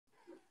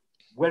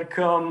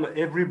Welcome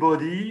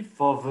everybody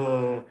for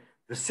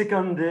the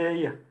second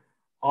day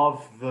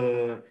of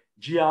the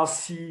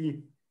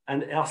JRC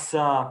and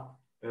ERSA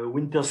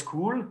Winter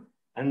School.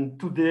 And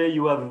today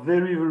you have a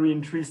very, very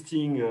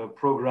interesting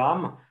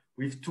program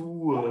with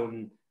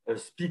two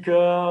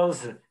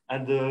speakers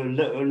and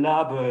a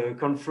lab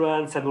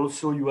conference, and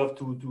also you have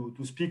to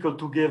speak all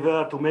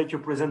together to make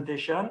your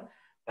presentation.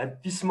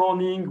 But this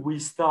morning we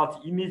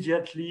start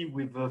immediately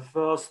with the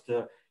first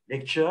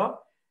lecture,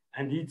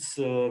 and it's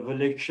the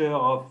lecture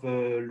of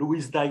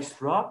Louis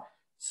Dijkstra.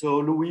 So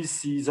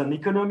Louis is an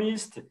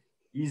economist.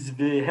 He's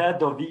the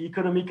head of the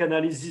economic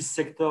analysis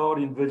sector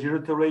in the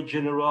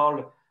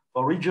Directorate-General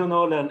for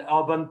regional and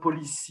urban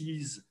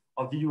policies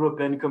of the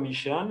European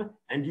Commission,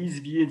 and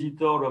he's the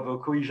editor of a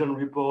cohesion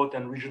report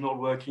and regional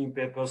working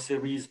paper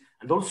series,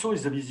 and also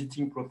is a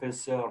visiting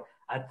professor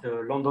at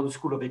the London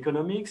School of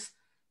Economics.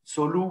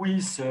 So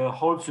Louis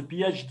holds a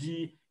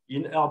PhD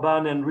in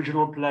urban and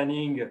regional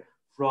planning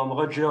from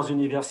Rutgers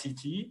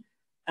University,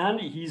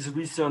 and his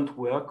recent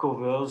work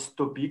covers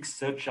topics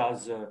such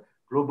as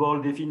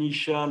global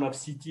definition of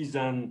cities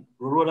and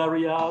rural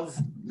areas,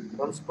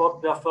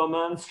 transport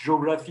performance,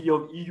 geography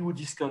of EU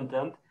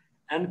discontent,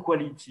 and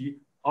quality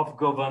of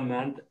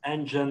government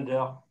and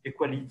gender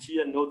equality.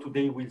 And now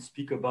today we'll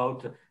speak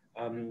about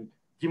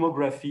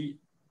demography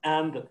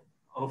and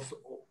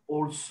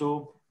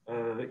also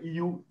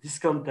EU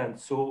discontent.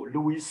 So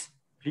Louis,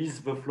 please,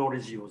 the floor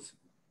is yours.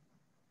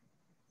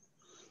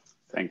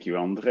 Thank you,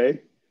 Andre.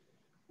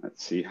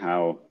 Let's see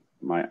how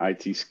my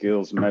IT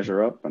skills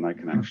measure up and I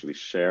can actually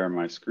share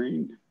my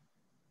screen.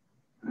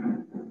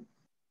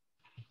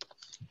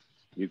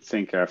 You'd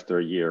think after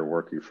a year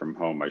working from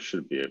home, I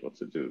should be able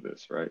to do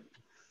this, right?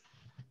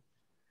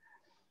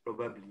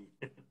 Probably.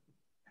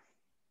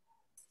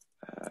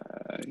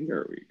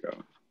 Here we go.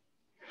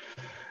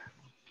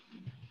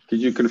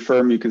 Could you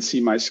confirm you can see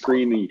my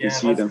screen and you can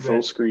see it in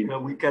full screen?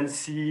 We can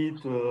see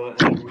it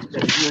and we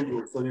can hear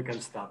you, so you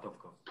can start, of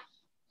course.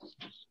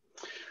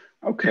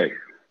 Okay,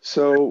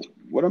 so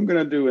what I'm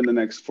going to do in the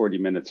next 40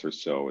 minutes or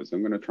so is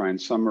I'm going to try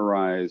and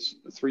summarize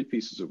 3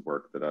 pieces of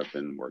work that I've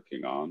been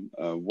working on.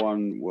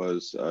 One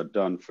was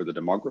done for the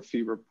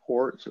demography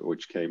report,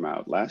 which came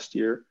out last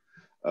year.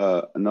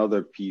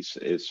 Another piece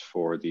is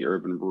for the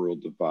urban-rural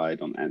divide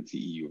on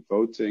anti-EU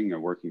voting, a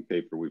working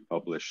paper we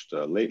published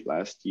late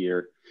last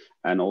year,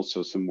 and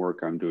also some work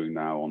I'm doing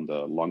now on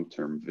the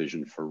long-term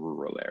vision for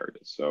rural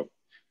areas. So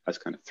that's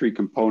kind of 3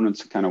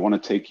 components. I kind of want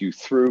to take you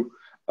through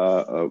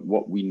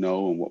what we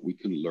know and what we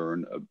can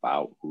learn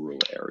about rural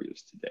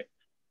areas today.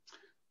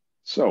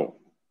 So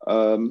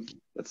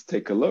let's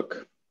take a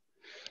look.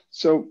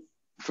 So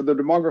for the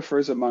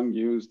demographers among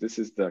you, this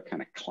is the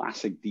kind of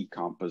classic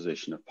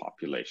decomposition of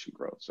population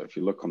growth. So if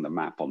you look on the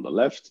map on the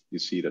left, you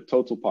see the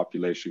total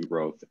population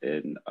growth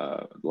in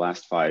the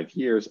last 5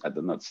 years at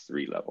the NUTS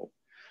 3 level.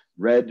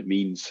 Red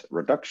means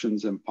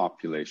reductions in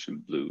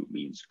population, blue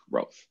means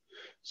growth.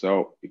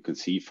 So you can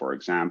see, for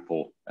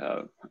example,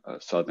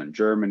 southern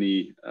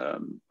Germany,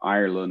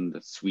 Ireland,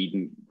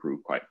 Sweden grew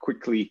quite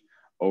quickly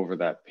over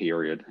that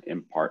period,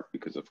 in part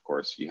because, of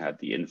course, you had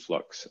the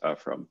influx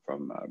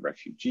from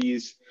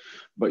refugees,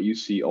 but you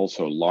see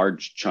also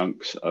large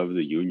chunks of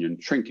the union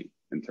shrinking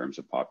in terms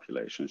of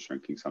population,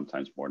 shrinking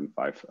sometimes more than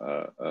 5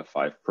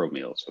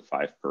 promille, so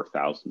 5 per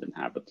 1,000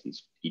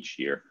 inhabitants each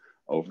year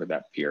over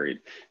that period.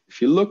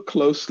 If you look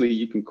closely,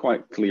 you can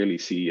quite clearly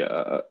see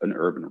an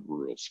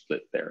urban-rural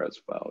split there as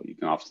well. You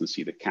can often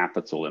see the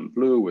capital in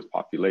blue with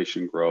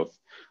population growth,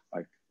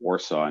 like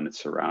Warsaw and its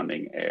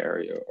surrounding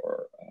area,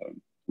 or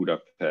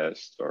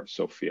Budapest or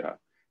Sofia,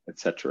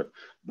 etc.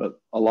 But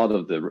a lot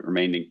of the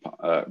remaining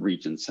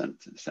regions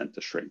tend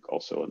to shrink,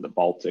 also in the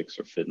Baltics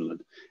or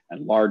Finland,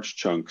 and large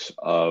chunks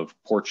of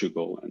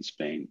Portugal and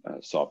Spain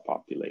saw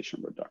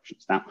population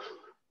reductions. Now,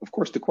 of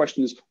course, the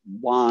question is,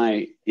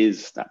 why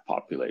is that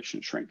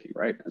population shrinking,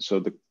 right? And so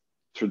the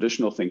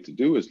traditional thing to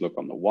do is look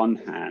on the one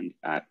hand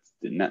at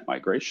the net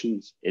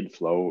migrations,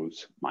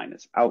 inflows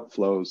minus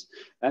outflows,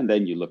 and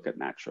then you look at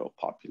natural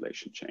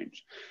population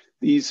change.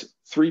 These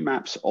 3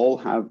 maps all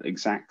have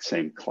exact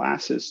same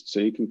classes, so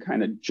you can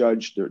kind of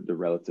judge the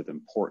relative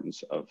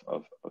importance of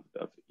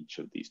each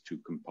of these 2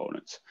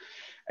 components.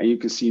 And you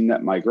can see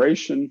net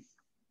migration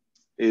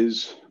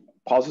is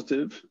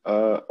positive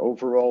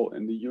overall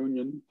in the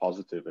Union,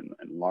 positive in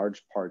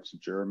large parts of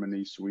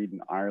Germany,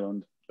 Sweden,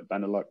 Ireland, the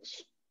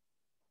Benelux,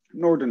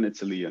 northern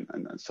Italy, and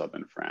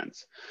southern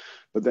France.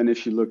 But then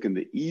if you look in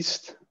the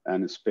east,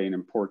 and in Spain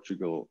and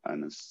Portugal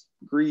and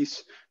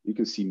Greece, you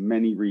can see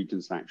many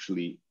regions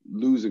actually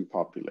losing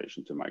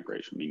population to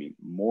migration, meaning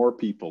more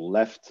people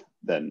left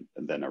than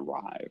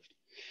arrived.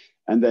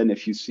 And then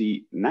if you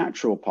see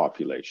natural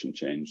population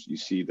change, you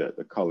see that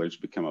the colors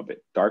become a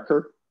bit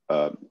darker,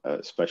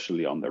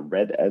 especially on the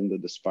red end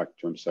of the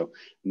spectrum. So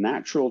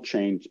natural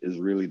change is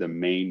really the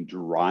main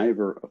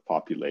driver of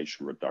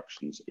population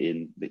reductions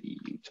in the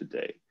EU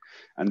today.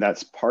 And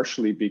that's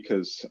partially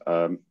because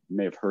you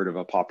may have heard of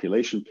a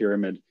population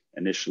pyramid.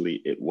 Initially,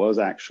 it was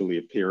actually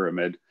a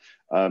pyramid.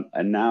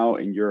 And now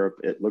in Europe,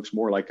 it looks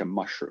more like a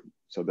mushroom.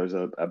 So there's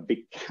a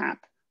big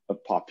cap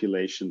of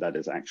population that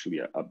is actually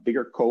a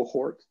bigger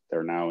cohort.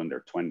 They're now in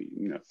their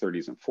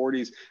 30s and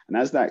 40s. And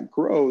as that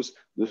grows,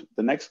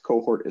 the next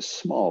cohort is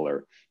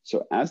smaller.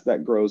 So as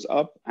that grows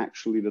up,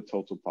 actually the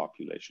total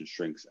population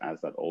shrinks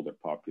as that older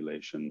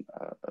population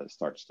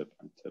starts to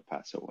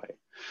pass away.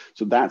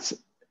 So that's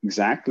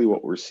exactly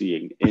what we're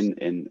seeing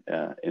in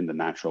the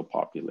natural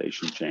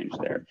population change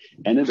there.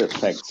 And it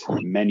affects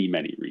many,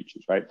 many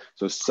regions, right?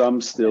 So some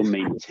still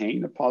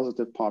maintain a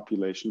positive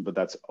population, but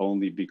that's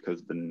only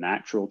because the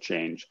natural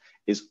change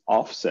is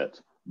offset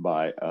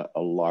by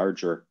a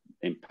larger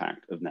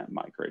impact of net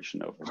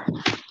migration over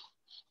time.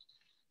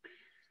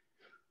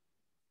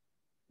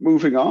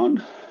 Moving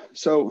on.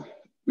 So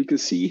we can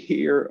see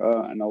here,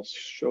 and I'll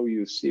show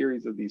you a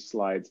series of these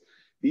slides.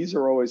 These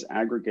are always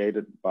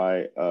aggregated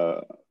by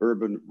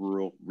urban,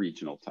 rural,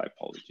 regional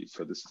typology.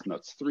 So this is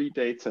NUTS-3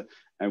 data,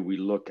 and we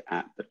look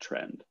at the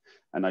trend.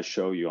 And I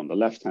show you on the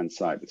left-hand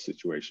side the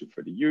situation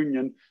for the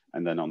Union,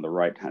 and then on the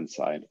right-hand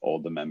side,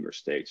 all the member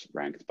states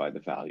ranked by the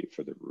value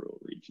for the rural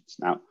regions.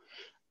 Now,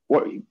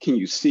 what can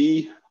you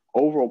see?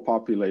 Overall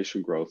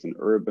population growth in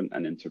urban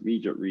and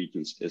intermediate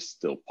regions is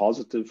still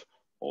positive,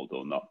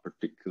 although not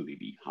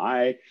particularly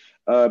high,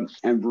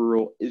 and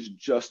rural is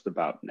just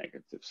about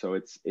negative. So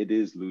it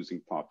is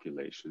losing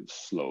population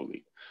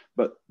slowly.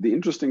 But the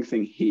interesting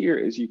thing here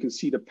is you can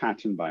see the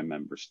pattern by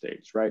member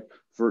states, right?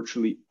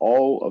 Virtually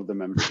all of the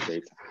member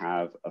states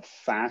have a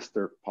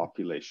faster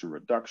population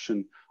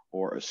reduction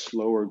or a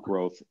slower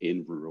growth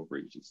in rural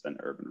regions than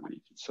urban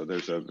regions. So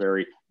there's a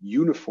very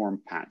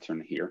uniform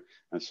pattern here.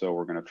 And so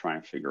we're gonna try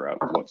and figure out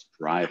what's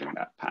driving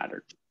that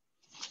pattern.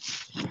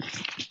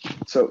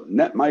 So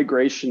net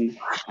migration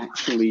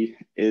actually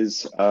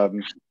is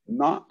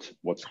not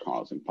what's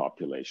causing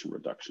population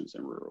reductions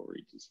in rural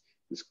regions.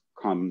 This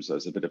comes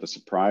as a bit of a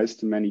surprise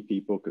to many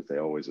people because they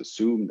always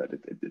assume that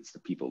it's the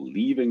people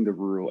leaving the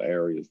rural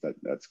areas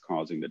that's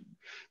causing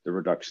the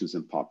reductions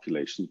in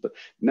populations. But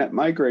net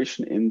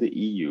migration in the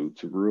EU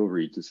to rural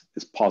regions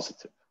is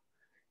positive.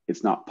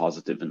 It's not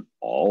positive in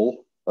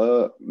all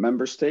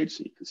member states.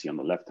 You can see on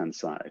the left-hand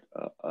side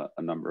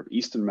a number of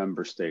Eastern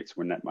member states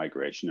where net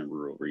migration in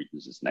rural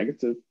regions is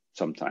negative,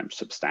 sometimes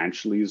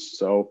substantially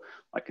so,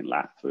 like in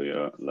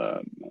Latvia,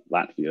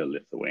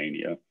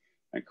 Lithuania,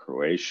 and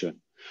Croatia.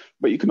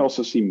 But you can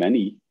also see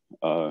many,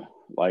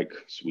 like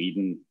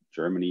Sweden,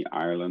 Germany,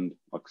 Ireland,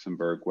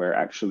 Luxembourg, where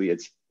actually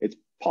it's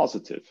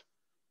positive,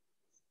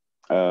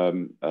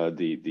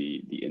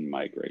 the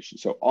in-migration.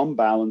 So on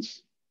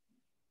balance,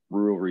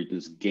 rural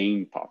regions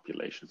gain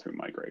population through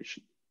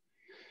migration.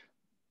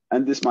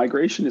 And this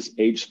migration is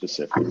age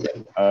specific.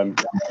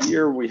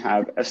 Here we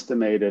have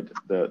estimated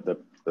the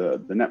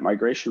net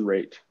migration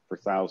rate per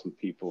 1,000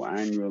 people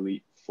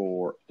annually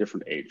for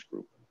different age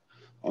group.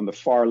 On the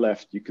far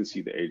left, you can see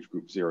the age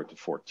group 0 to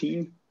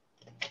 14.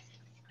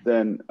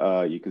 Then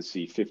you can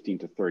see 15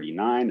 to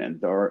 39,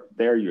 and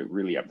there you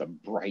really have the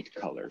bright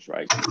colors,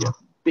 right? You get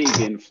big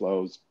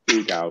inflows,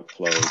 big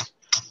outflows,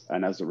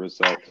 and as a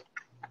result,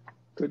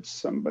 could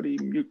somebody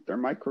mute their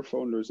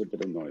microphone? There's a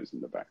bit of noise in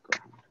the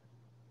background.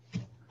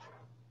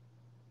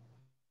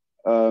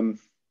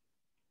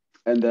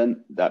 And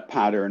then that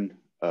pattern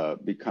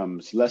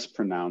becomes less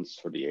pronounced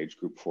for the age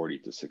group 40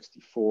 to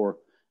 64,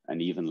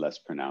 and even less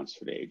pronounced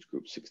for the age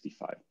group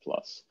 65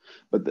 plus.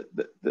 But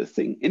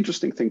the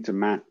interesting thing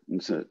to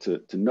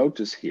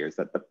notice here is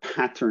that the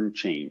pattern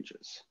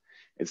changes.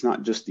 It's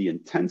not just the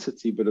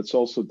intensity, but it's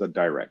also the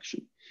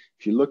direction.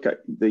 If you look at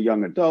the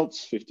young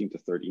adults, 15 to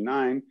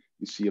 39,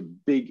 you see a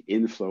big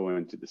inflow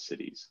into the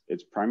cities.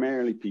 It's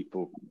primarily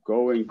people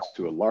going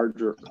to a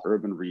larger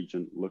urban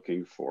region,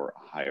 looking for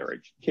a higher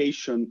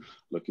education,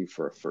 looking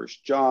for a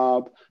first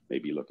job,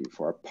 maybe looking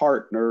for a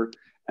partner.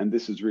 And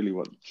this is really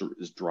what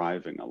is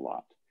driving a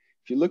lot.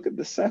 If you look at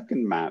the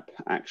second map,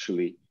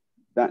 actually,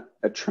 that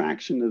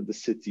attraction of the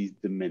cities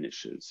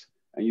diminishes.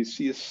 And you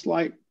see a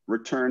slight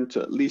return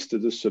to at least to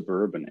the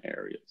suburban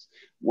areas.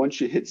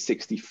 Once you hit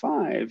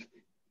 65,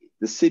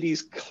 the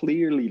cities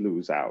clearly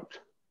lose out.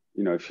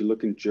 You know, if you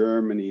look in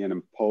Germany and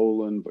in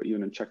Poland, but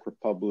even in Czech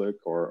Republic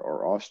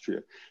or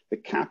Austria, the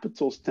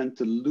capitals tend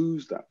to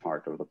lose that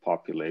part of the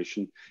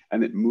population,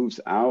 and it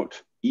moves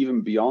out even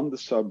beyond the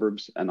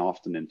suburbs and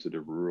often into the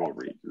rural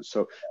regions.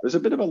 So there's a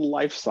bit of a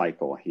life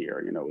cycle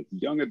here, you know, with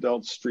young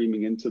adults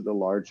streaming into the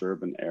large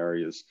urban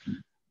areas,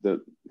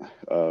 the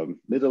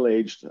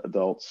middle-aged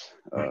adults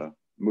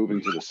moving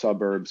to the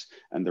suburbs,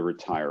 and the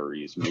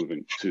retirees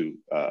moving to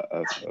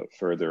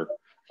further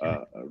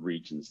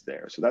regions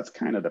there. So that's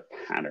kind of the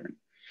pattern.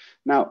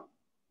 Now,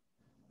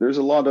 there's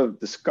a lot of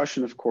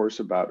discussion, of course,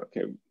 about,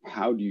 okay,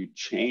 how do you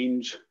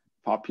change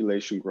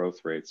population growth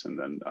rates? And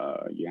then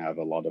you have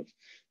a lot of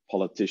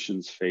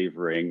politicians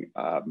favoring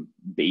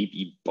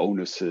baby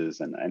bonuses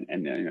and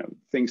you know,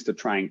 things to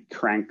try and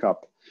crank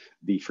up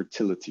the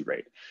fertility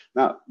rate.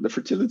 Now, the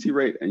fertility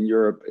rate in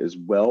Europe is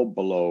well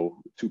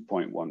below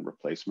 2.1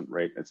 replacement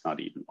rate. It's not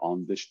even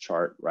on this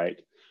chart, right?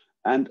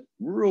 And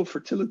rural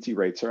fertility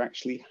rates are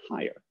actually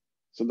higher.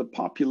 So the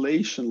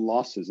population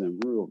losses in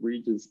rural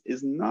regions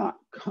is not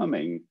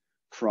coming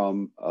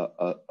from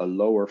a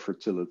lower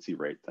fertility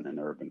rate than in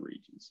urban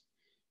regions.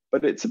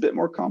 But it's a bit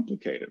more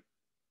complicated.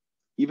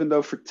 Even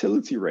though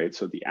fertility rates,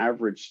 so the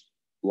average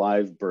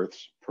live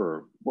births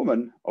per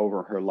woman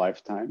over her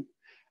lifetime,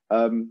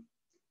 doesn't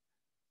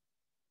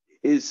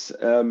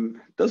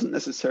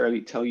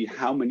necessarily tell you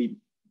how many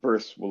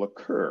births will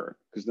occur,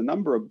 because the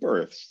number of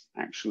births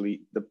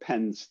actually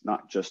depends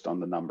not just on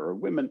the number of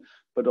women,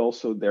 but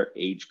also their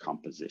age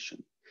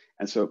composition.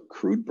 And so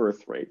crude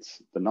birth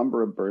rates, the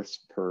number of births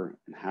per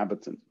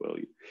inhabitant,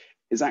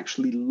 is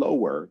actually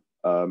lower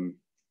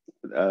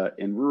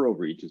in rural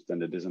regions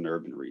than it is in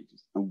urban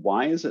regions. And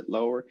why is it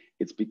lower?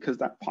 It's because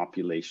that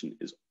population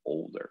is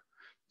older.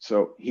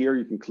 So here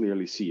you can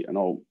clearly see an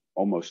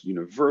almost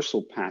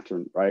universal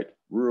pattern, right?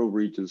 Rural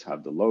regions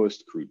have the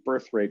lowest crude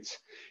birth rates,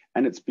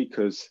 and it's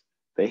because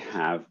they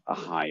have a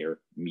higher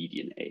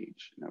median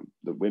age. You know,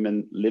 the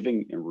women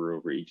living in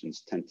rural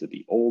regions tend to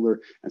be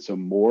older, and so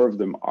more of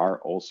them are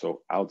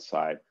also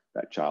outside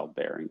that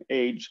childbearing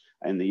age,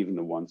 and even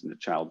the ones in the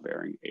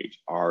childbearing age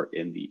are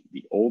in the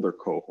older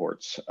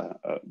cohorts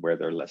where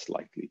they're less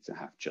likely to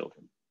have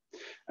children.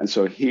 And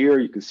so here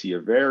you can see a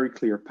very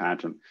clear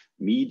pattern.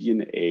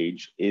 Median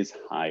age is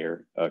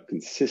higher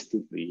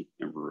consistently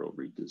in rural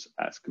regions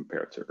as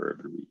compared to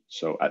urban regions.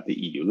 So at the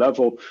EU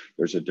level,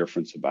 there's a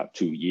difference about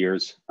 2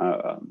 years,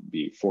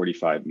 being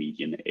 45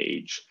 median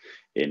age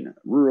in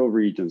rural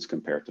regions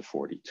compared to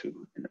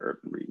 42 in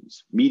urban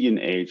regions. Median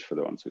age, for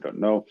the ones who don't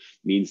know,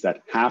 means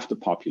that half the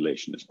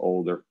population is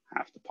older,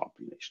 half the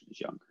population is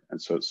younger. And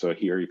so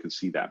here you can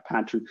see that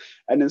pattern.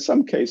 And in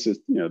some cases,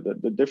 you know,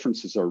 the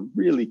differences are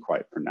really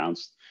quite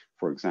pronounced.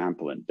 For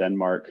example, in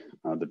Denmark,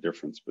 the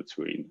difference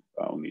between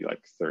only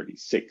like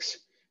 36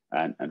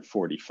 and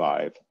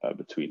 45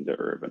 between the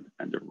urban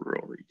and the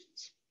rural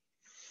regions.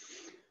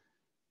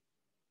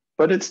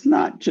 But it's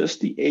not just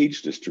the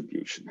age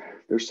distribution.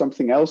 There's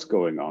something else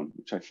going on,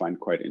 which I find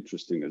quite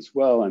interesting as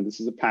well. And this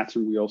is a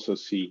pattern we also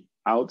see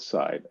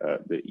outside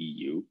the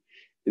EU,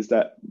 is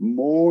that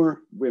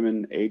more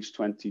women aged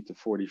 20 to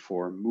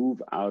 44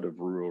 move out of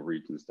rural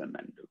regions than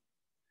men do.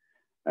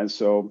 And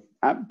so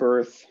at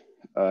birth,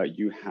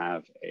 you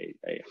have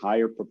a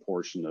higher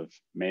proportion of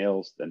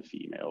males than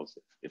females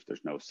if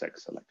there's no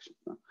sex selection.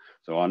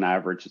 So on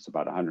average, it's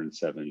about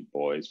 170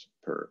 boys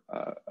per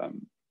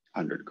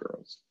 100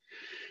 girls.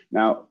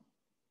 Now,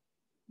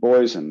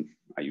 boys, and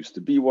I used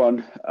to be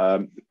one,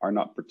 are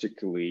not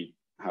particularly,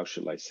 how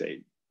shall I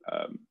say,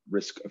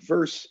 risk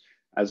averse.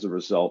 As a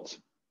result,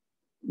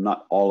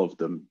 not all of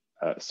them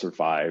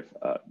survive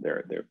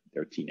their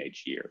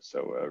teenage years.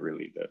 So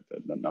really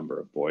the number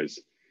of boys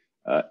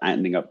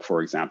ending up,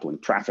 for example, in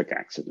traffic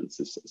accidents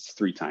is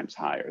 3 times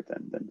higher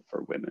than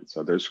for women.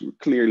 So there's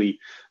clearly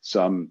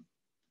some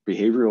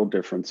behavioral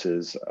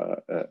differences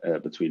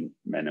between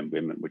men and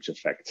women, which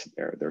affect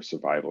their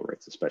survival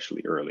rates,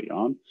 especially early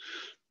on.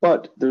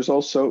 But there's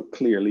also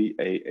clearly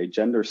a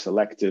gender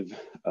selective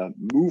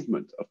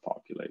movement of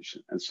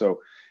population. And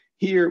so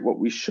here, what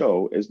we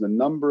show is the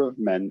number of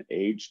men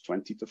aged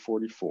 20 to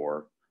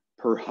 44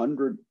 per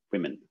 100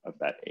 women of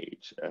that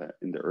age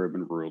in the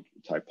urban-rural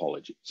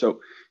typology.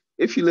 So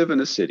if you live in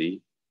a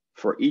city,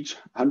 for each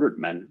 100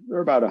 men, there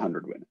are about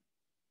 100 women.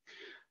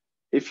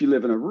 If you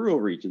live in a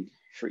rural region,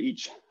 for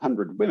each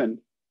 100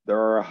 women, there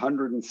are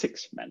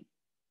 106 men.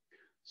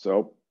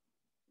 So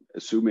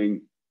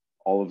assuming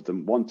all of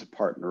them want to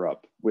partner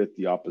up with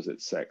the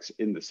opposite sex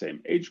in the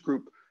same age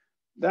group,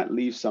 that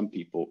leaves some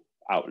people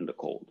out in the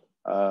cold.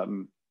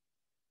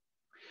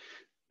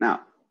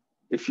 Now,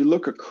 if you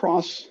look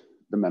across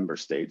the member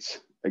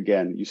states,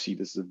 again, you see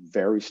this is a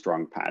very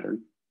strong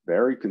pattern,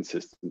 very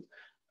consistent,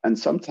 and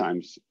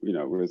sometimes, you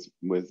know,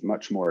 with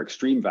much more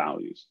extreme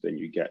values than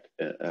you get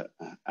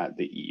at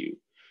the EU.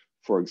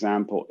 For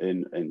example,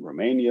 in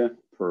Romania,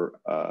 per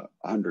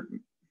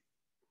 100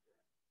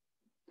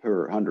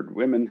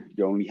 women,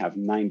 you only have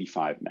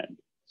 95 men.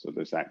 So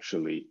there's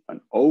actually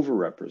an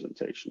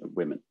overrepresentation of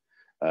women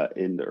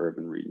in the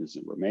urban regions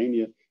in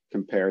Romania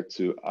compared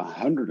to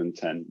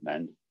 110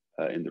 men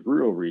in the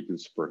rural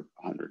regions per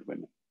 100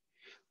 women.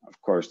 Of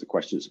course, the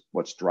question is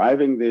what's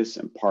driving this?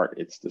 In part,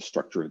 it's the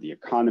structure of the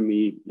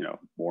economy, you know,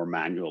 more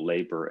manual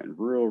labor in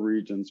rural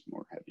regions,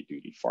 more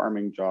heavy-duty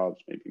farming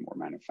jobs, maybe more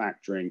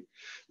manufacturing,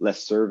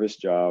 less service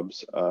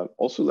jobs,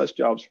 also less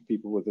jobs for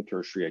people with a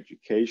tertiary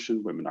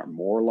education. Women are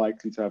more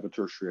likely to have a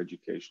tertiary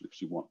education. If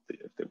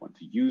they want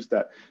to use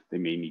that, they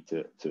may need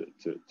to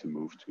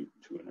move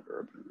to an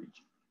urban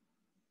region.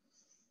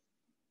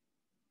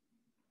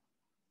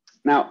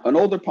 Now, an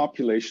older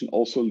population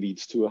also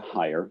leads to a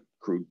higher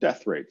crude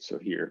death rate. So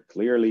here,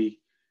 clearly,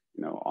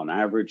 you know, on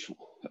average,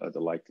 the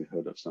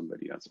likelihood of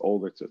somebody that's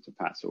older to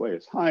pass away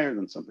is higher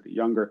than somebody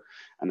younger,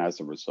 and as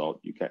a result,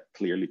 you get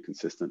clearly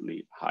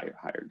consistently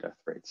higher death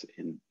rates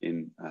in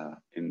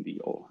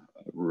the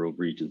rural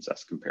regions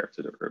as compared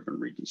to the urban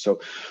regions. So,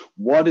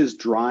 what is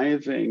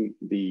driving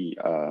the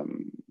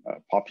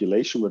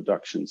population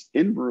reductions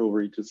in rural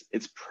regions?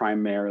 It's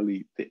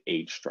primarily the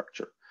age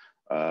structure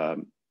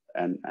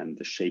and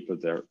the shape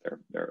of their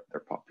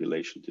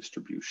population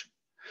distribution.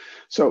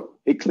 So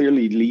it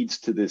clearly leads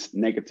to this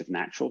negative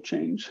natural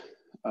change.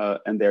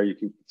 And there you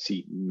can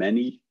see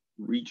many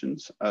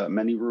regions,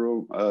 many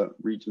rural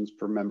regions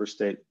per member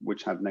state,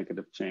 which have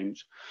negative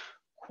change.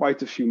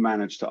 Quite a few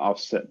manage to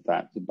offset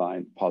that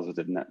by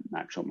positive net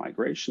natural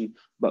migration,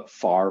 but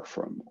far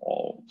from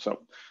all.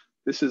 So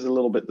this is a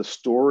little bit the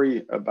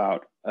story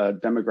about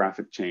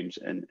demographic change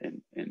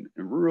in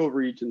rural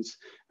regions.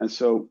 And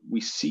so we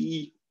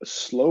see a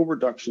slow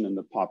reduction in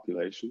the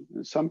population,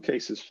 in some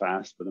cases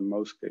fast, but in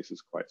most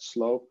cases quite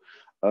slow.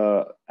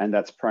 And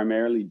that's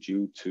primarily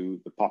due to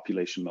the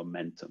population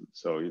momentum.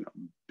 So, you know,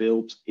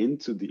 built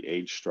into the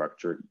age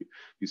structure,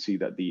 you see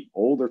that the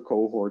older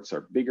cohorts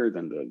are bigger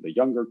than the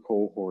younger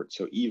cohort.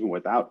 So even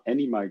without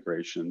any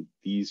migration,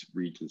 these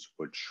regions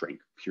would shrink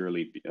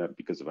purely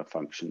because of a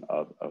function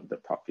of the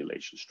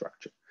population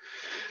structure.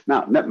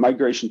 Now, net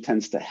migration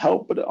tends to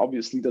help, but it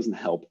obviously doesn't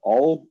help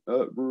all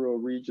rural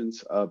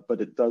regions,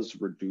 but it does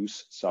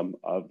reduce some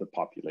of the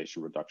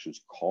population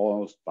reductions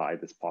caused by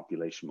this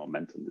population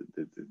momentum,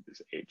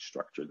 this age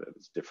structure that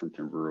is different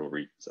in rural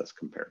regions as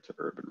compared to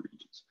urban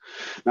regions.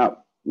 Now,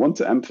 want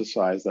to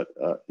emphasize that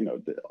you know,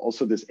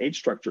 also this age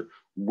structure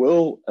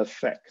will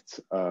affect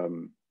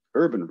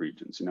urban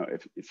regions. You know,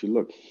 if you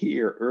look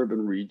here,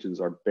 urban regions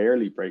are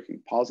barely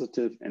breaking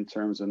positive in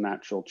terms of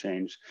natural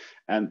change,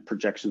 and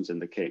projections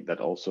indicate that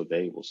also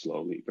they will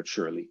slowly but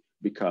surely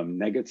become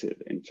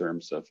negative in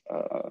terms of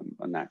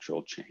a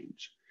natural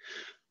change.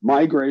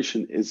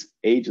 Migration is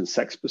age and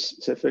sex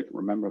specific.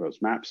 Remember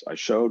those maps I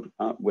showed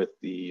with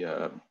the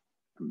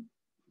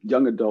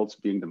young adults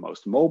being the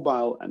most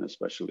mobile, and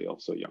especially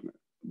also young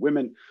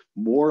women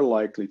more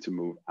likely to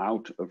move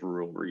out of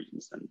rural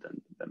regions than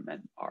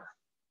men are.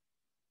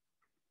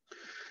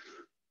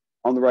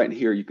 On the right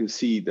here, you can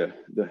see the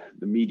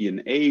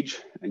median age,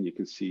 and you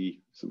can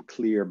see some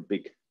clear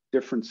big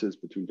differences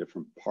between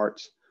different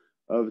parts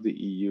of the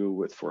EU,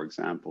 with, for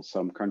example,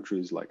 some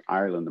countries like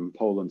Ireland and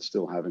Poland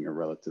still having a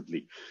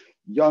relatively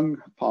young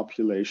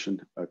population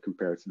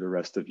compared to the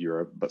rest of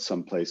Europe, but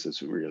some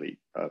places really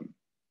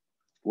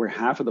where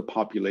half of the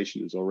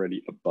population is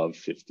already above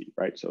 50,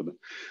 right? So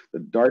the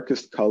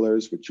darkest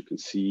colors, which you can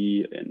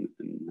see in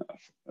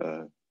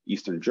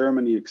Eastern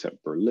Germany,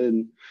 except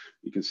Berlin,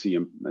 you can see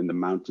in the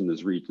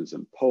mountainous regions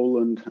in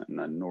Poland and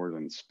then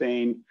northern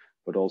Spain,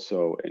 but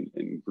also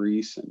in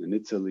Greece and in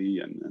Italy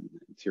and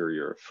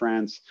interior of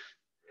France.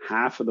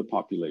 Half of the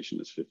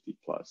population is 50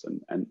 plus,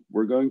 and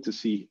we're going to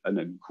see a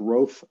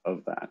growth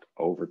of that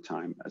over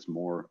time as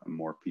more and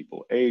more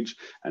people age,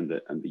 and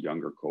the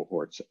younger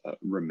cohorts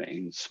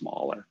remain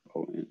smaller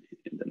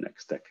in the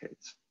next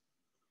decades.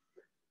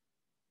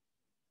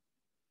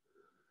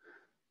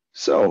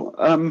 So,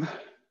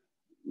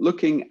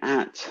 looking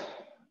at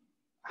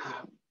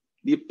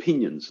the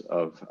opinions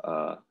of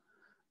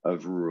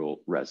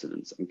rural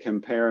residents and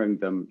comparing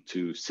them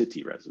to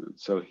city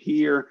residents. So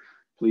here,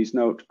 please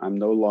note, I'm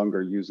no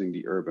longer using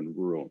the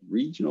urban-rural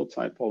regional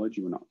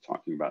typology. We're not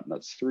talking about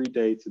NUTS-3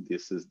 data.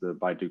 This is the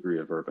by degree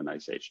of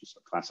urbanization, so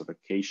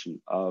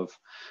classification of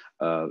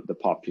the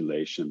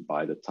population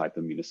by the type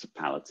of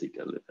municipality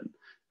they live in.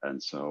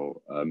 And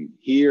so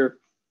here,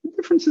 the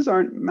differences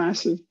aren't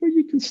massive, but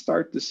you can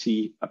start to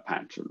see a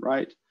pattern,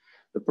 right?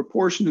 The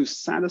proportion who's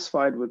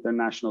satisfied with their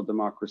national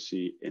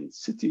democracy in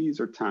cities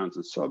or towns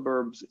and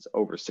suburbs is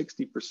over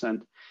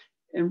 60%.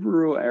 In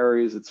rural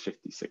areas, it's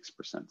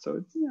 56%. So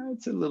it's, you know,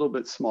 it's a little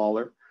bit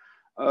smaller.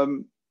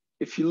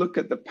 If you look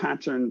at the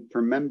pattern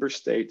per member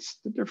states,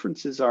 the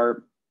differences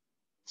are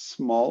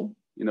small.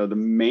 You know, the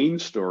main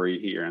story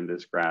here in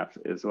this graph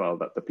is, well,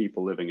 that the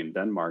people living in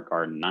Denmark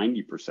are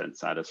 90%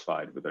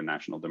 satisfied with their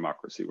national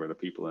democracy, where the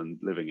people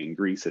living in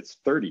Greece, it's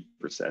 30%.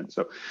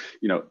 So,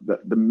 you know,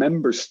 the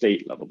member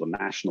state level, the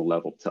national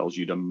level, tells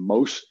you the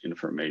most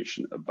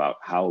information about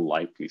how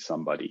likely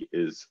somebody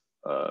is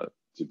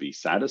to be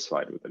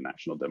satisfied with the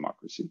national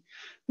democracy.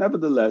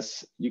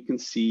 Nevertheless, you can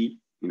see,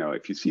 you know,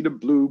 if you see the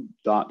blue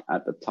dot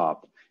at the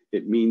top,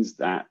 it means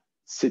that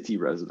city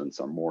residents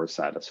are more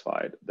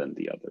satisfied than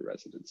the other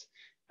residents.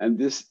 And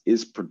this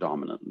is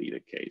predominantly the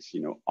case.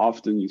 You know,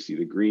 often you see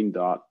the green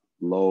dot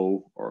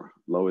low or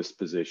lowest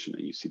position,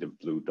 and you see the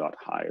blue dot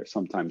higher,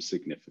 sometimes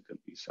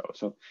significantly so.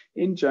 So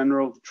in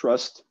general,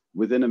 trust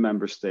within a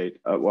member state,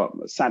 well,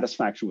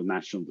 satisfaction with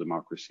national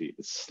democracy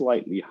is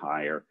slightly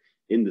higher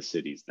in the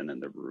cities than in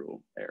the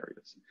rural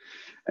areas.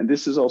 And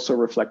this is also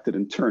reflected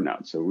in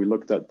turnout. So we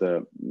looked at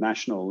the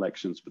national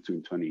elections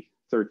between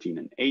 2013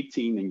 and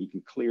 18, and you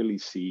can clearly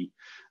see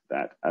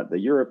that at the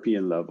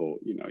European level,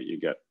 you know, you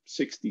get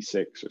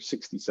 66 or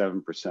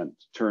 67%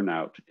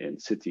 turnout in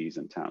cities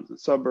and towns and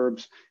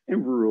suburbs.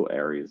 In rural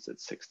areas,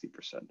 it's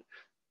 60%.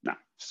 Now,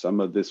 some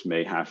of this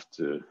may have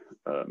to,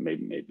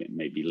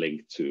 maybe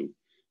linked to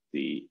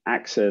the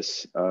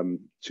access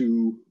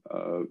to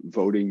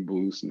voting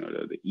booths, you know,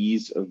 the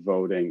ease of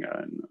voting. In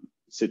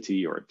a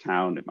city or a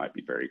town, it might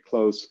be very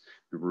close.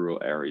 The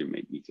rural area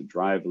may need to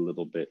drive a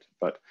little bit,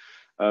 but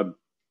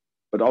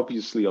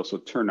obviously also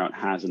turnout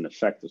has an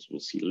effect, as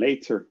we'll see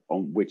later,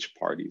 on which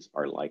parties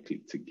are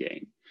likely to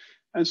gain.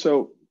 And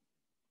so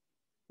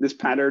This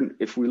pattern,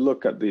 if we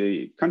look at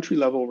the country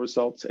level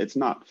results, it's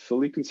not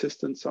fully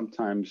consistent.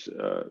 Sometimes,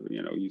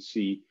 you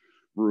see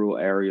rural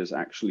areas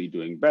actually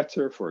doing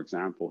better. For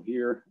example,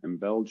 here in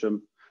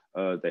Belgium,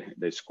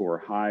 they score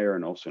higher,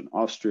 and also in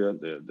Austria,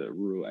 the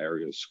rural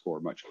areas score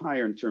much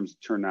higher in terms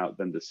of turnout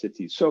than the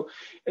cities. So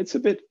it's a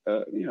bit,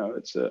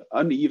 it's an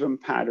uneven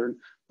pattern,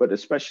 but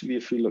especially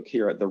if you look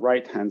here at the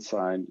right-hand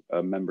side,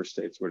 member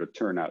states where the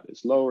turnout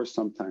is lower,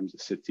 sometimes the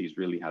cities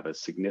really have a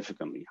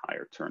significantly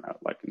higher turnout,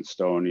 like in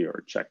Estonia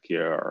or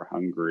Czechia or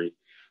Hungary,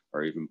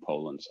 or even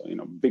Poland. So,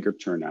 bigger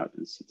turnout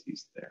in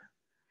cities there.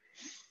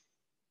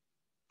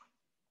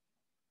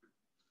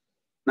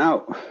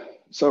 Now,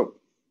 so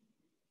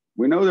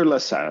we know they're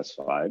less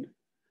satisfied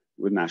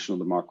with national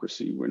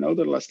democracy. We know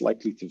they're less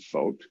likely to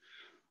vote.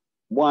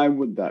 Why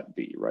would that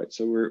be, right?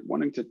 So we're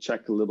wanting to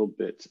check a little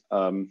bit,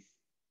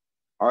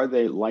 are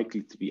they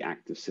likely to be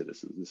active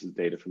citizens? This is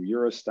data from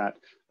Eurostat.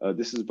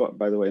 This is,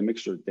 by the way, a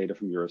mixture of data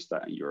from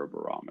Eurostat and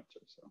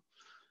Eurobarometer.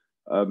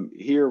 So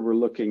here we're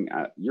looking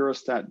at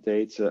Eurostat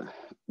data.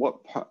 What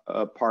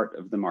part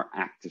of them are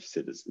active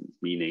citizens,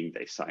 meaning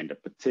they signed a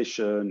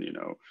petition,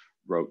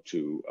 wrote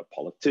to a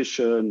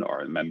politician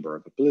or a member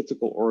of a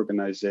political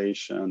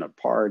organization, a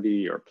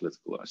party or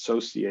political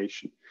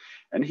association.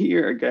 And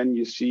here again,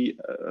 you see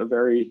a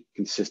very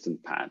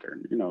consistent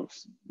pattern.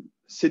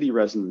 City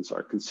residents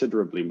are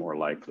considerably more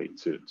likely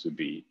to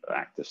be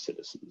active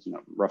citizens,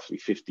 roughly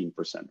 15%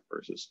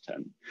 versus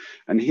 10.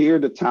 And here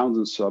the towns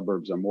and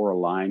suburbs are more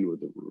aligned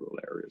with the rural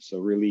areas. So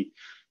really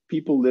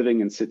people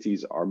living in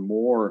cities are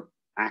more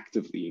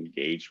actively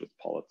engaged with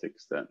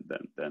politics than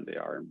they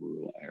are in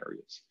rural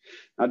areas.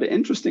 Now, the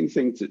interesting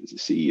thing to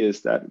see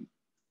is that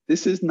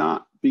this is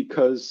not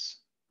because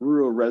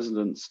rural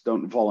residents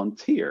don't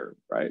volunteer,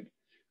 right?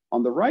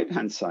 On the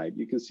right-hand side,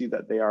 you can see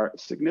that they are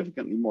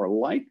significantly more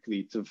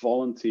likely to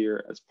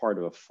volunteer as part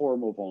of a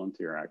formal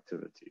volunteer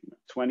activity,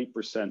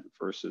 20%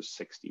 versus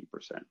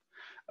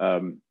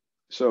 16%.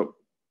 So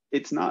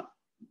it's not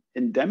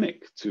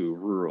endemic to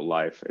rural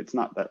life. It's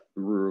not that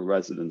rural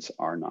residents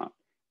are not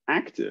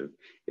active.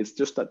 It's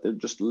just that they're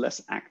just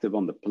less active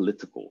on the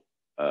political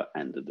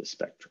end of the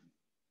spectrum.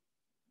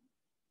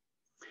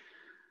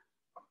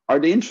 Are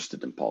they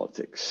interested in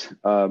politics?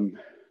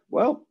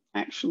 Well,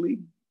 actually,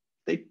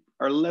 they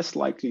are less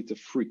likely to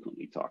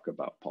frequently talk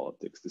about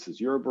politics. This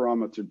is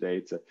Eurobarometer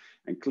data,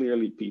 and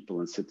clearly people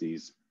in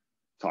cities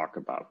talk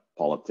about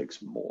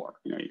politics more.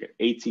 You get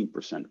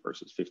 18%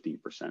 versus 15%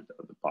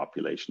 of the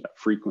population that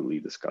frequently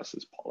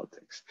discusses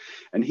politics.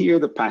 And here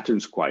the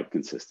pattern's quite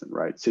consistent,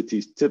 right?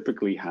 Cities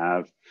typically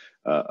have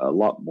a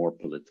lot more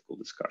political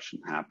discussion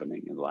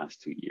happening in the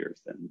last 2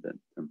 years than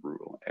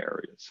rural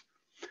areas.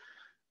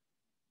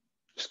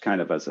 Just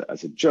kind of as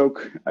a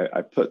joke,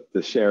 I put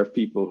the share of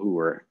people who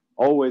were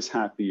always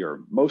happy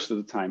or most of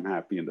the time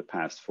happy in the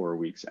past 4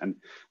 weeks, and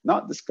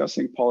not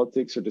discussing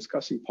politics or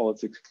discussing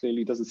politics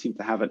clearly doesn't seem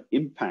to have an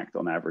impact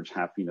on average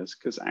happiness,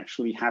 because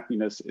actually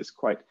happiness is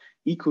quite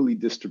equally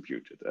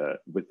distributed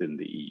within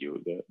the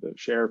EU. The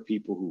share of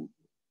people who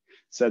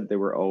said they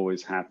were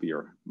always happy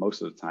or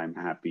most of the time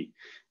happy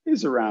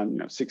is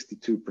around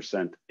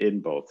 62%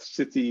 in both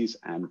cities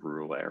and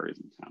rural areas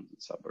and towns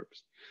and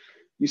suburbs.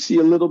 You see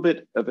a little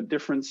bit of a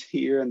difference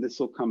here, and this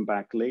will come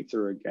back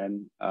later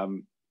again.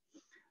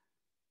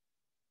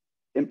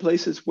 In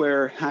places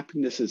where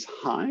happiness is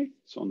high,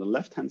 so on the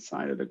left-hand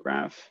side of the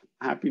graph,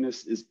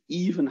 happiness is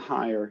even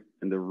higher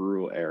in the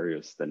rural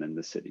areas than in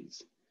the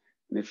cities.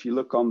 And if you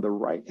look on the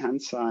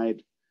right-hand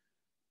side,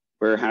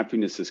 where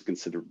happiness is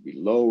considerably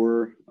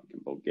lower, like in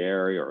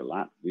Bulgaria or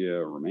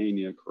Latvia or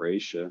Romania,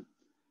 Croatia,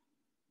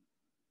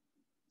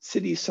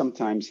 cities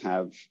sometimes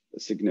have a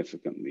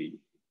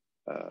significantly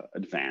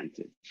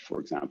advantage. For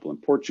example, in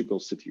Portugal,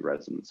 city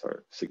residents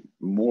are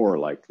more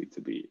likely to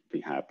be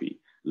happy.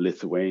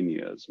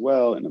 Lithuania as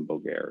well, and in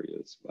Bulgaria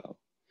as well.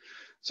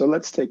 So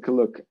let's take a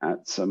look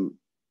at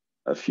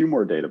a few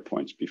more data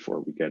points before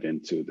we get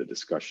into the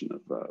discussion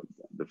of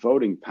the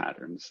voting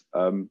patterns.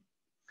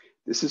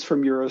 This is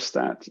from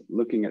Eurostat,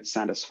 looking at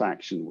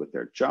satisfaction with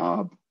their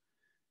job.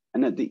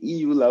 And at the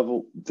EU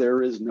level,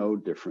 there is no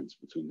difference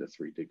between the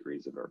 3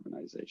 degrees of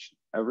urbanization.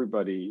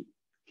 Everybody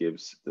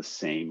gives the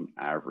same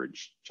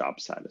average job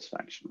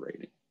satisfaction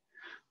rating.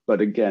 But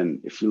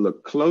again, if you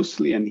look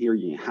closely, and here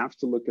you have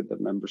to look at the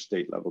member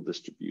state level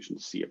distribution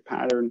to see a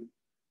pattern.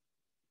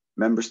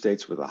 Member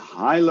states with a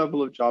high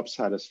level of job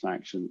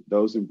satisfaction,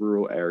 those in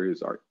rural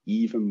areas are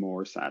even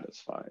more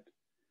satisfied.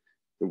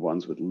 The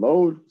ones with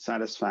low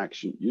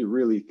satisfaction, you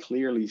really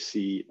clearly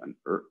see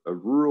a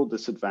rural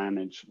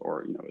disadvantage,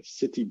 or a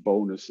city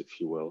bonus,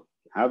 if you will.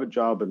 If you have a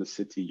job in a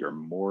city, you're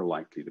more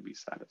likely to be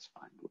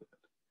satisfied with it.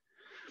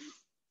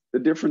 The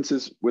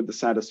differences with the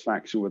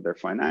satisfaction with their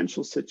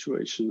financial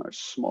situation are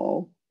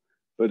small,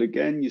 but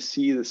again, you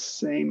see the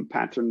same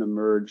pattern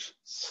emerge: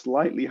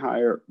 slightly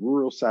higher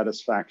rural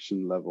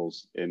satisfaction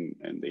levels in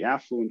the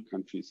affluent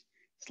countries,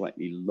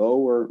 slightly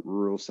lower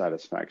rural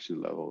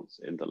satisfaction levels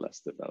in the less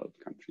developed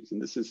countries.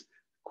 And this is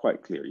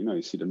quite clear.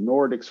 You see the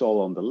Nordics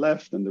all on the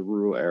left, and the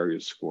rural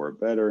areas score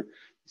better.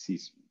 You see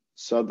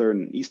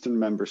southern and eastern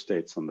member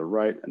states on the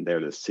right, and there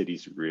the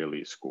cities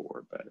really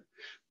score better.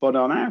 But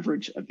on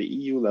average, at the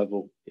EU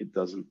level, it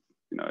doesn't,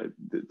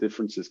 the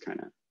differences kind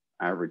of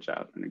average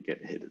out and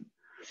get hidden.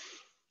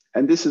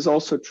 And this is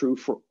also true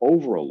for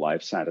overall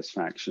life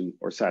satisfaction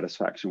or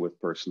satisfaction with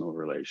personal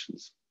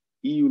relations.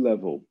 EU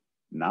level,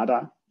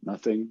 nada,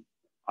 nothing,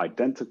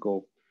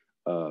 identical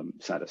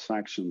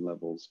satisfaction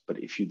levels. But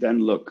if you then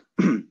look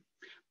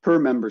per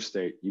member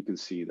state, you can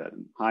see that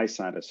in high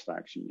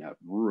satisfaction, you have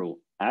rural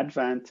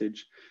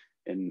advantage.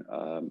 In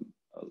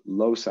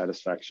low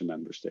satisfaction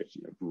member states,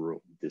 you have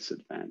rural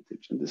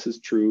disadvantage. And this is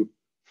true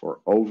for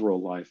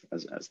overall life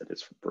as it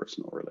is for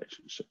personal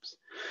relationships.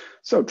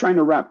 So trying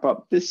to wrap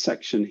up this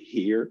section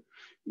here,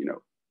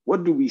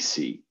 what do we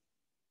see?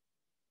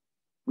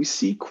 We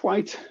see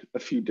quite a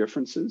few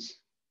differences.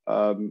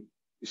 You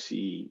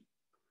see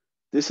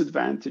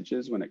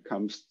disadvantages when it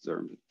comes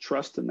to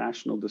trust in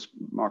national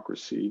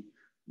democracy,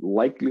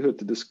 likelihood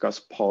to discuss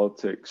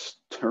politics,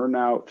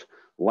 turnout,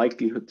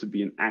 likelihood to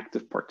be an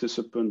active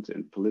participant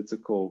in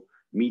political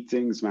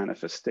meetings,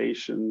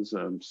 manifestations,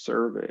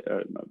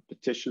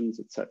 petitions,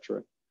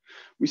 etc.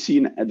 We see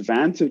an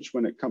advantage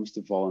when it comes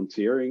to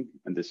volunteering,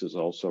 and this is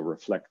also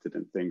reflected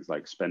in things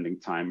like spending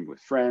time with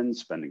friends,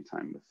 spending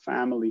time with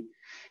family.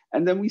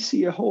 And then we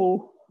see a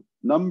whole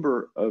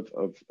number of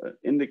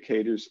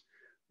indicators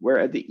where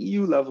at the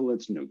EU level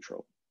it's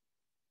neutral.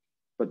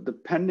 But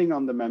depending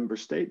on the member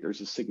state,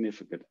 there's a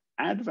significant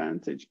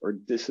advantage or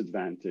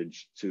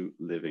disadvantage to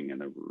living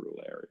in a rural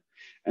area.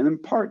 And in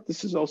part,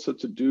 this is also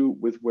to do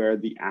with where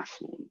the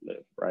affluent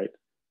live, right?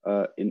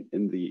 In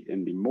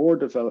the more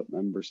developed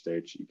member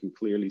states, you can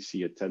clearly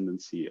see a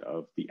tendency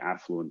of the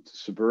affluent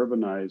to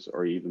suburbanize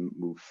or even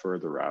move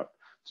further out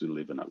to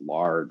live in a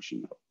large,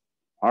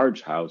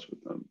 large house with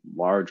a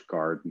large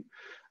garden,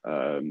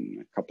 a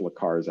couple of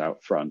cars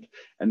out front.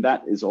 And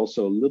that is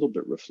also a little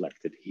bit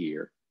reflected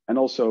here. And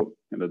also,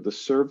 the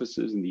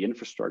services and the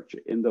infrastructure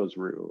in those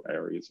rural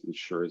areas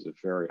ensures a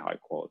very high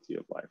quality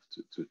of life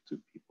to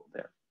people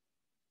there.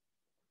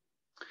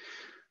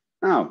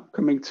 Now,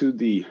 coming to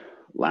the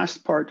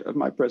last part of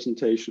my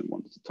presentation, I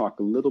wanted to talk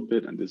a little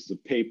bit, and this is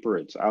a paper,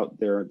 it's out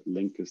there, the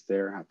link is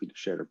there, happy to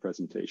share the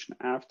presentation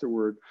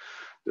afterward.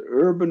 The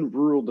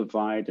urban-rural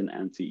divide in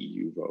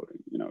anti-EU voting.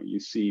 You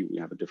see we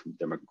have a different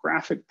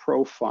demographic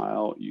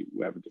profile,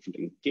 we have a different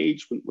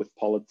engagement with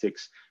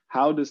politics.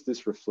 How does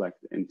this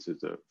reflect into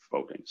the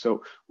voting?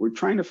 So we're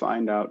trying to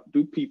find out,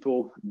 do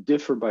people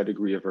differ by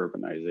degree of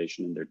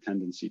urbanization in their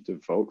tendency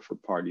to vote for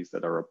parties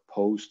that are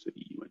opposed to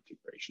EU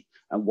integration?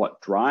 And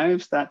what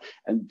drives that?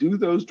 And do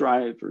those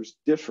drivers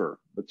differ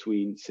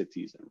between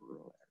cities and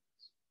rural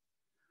areas?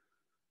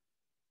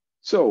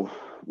 So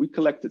we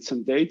collected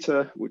some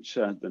data, which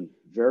has been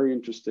very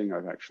interesting.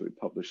 I've actually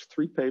published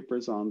 3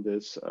 papers on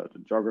this, the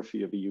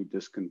Geography of EU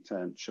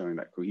Discontent, showing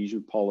that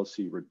cohesion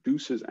policy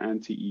reduces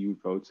anti-EU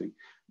voting.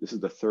 This is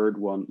the 3rd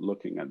one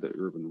looking at the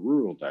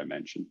urban-rural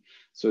dimension.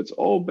 So it's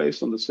all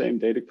based on the same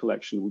data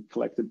collection. We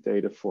collected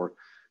data for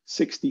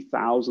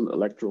 60,000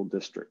 electoral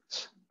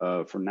districts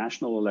for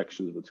national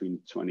elections between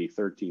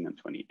 2013 and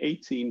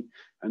 2018.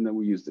 And then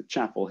we used the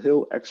Chapel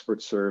Hill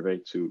expert survey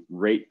to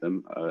rate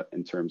them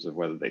in terms of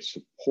whether they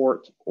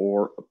support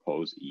or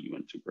oppose EU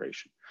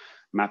integration.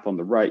 Map on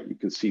the right, you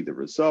can see the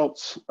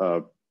results.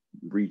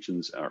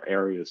 Regions or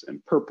areas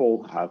in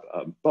purple have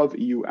above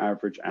EU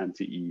average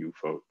anti-EU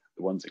vote.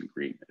 The ones in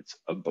green, it's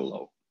a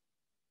below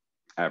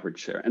average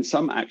share. And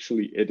some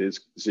actually it is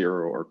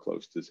 0 or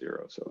close to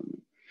 0. So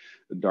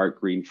the dark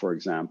green, for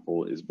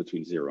example, is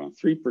between 0 and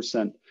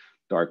 3%.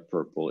 Dark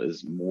purple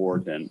is more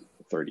than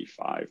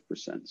 35%.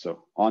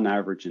 So on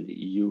average in the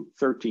EU,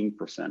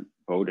 13%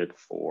 voted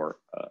for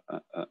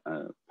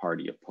a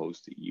party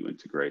opposed to EU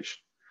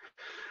integration.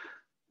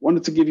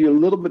 Wanted to give you a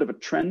little bit of a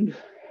trend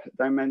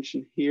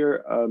dimension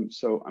here.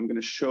 So I'm going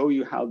to show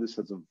you how this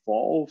has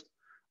evolved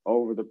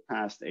over the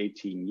past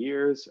 18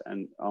 years.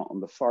 And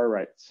on the far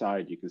right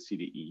side, you can see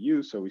the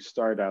EU. So we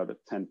start out at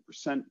 10%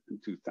 in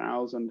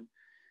 2000.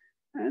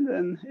 And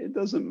then it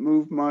doesn't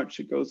move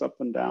much. It goes up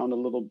and down a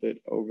little bit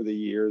over the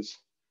years,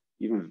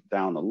 even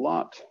down a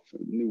lot for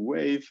the new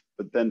wave.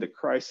 But then the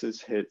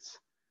crisis hits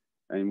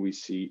and we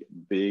see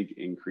big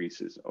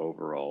increases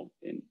overall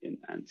in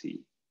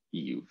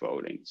anti-EU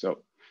voting.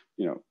 So,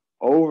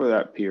 over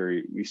that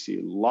period, we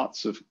see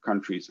lots of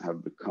countries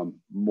have become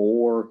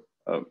more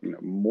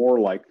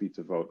likely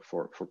to vote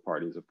for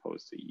parties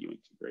opposed to EU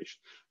integration.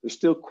 There's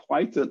still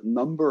quite a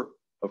number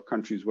of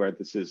countries where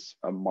this is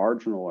a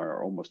marginal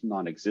or almost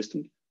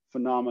non-existent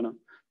phenomenon,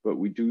 but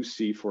we do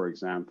see, for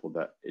example,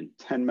 that in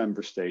 10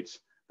 member states,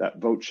 that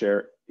vote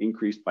share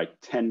increased by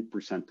 10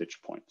 percentage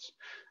points.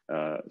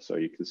 So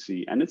you can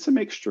see, and it's a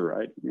mixture,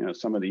 right?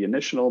 Some of the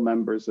initial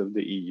members of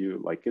the EU,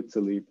 like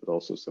Italy, but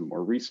also some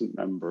more recent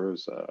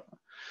members,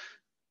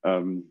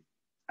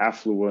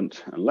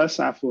 affluent and less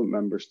affluent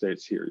member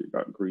states here. You've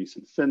got Greece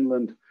and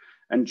Finland,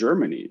 and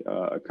Germany,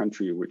 a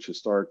country which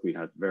historically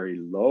had very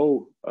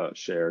low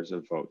shares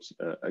of votes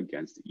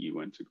against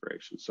EU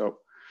integration. So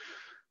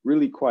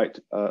really quite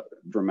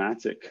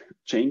dramatic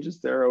changes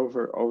there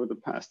over the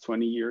past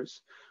 20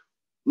 years.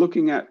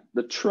 Looking at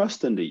the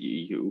trust in the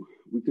EU,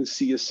 we can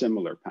see a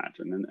similar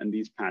pattern, and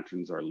these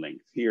patterns are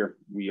linked. Here,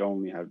 we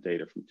only have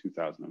data from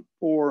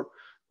 2004,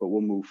 but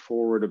we'll move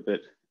forward a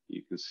bit.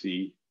 You can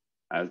see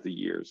as the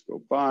years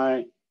go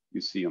by, you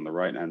see on the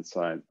right-hand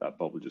side, that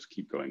bubble just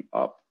keep going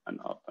up and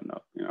up and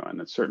up, you know, and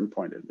at a certain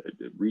point,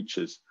 it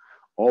reaches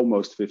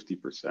almost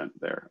 50%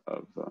 there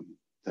of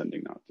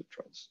tending not to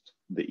trust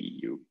the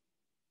EU.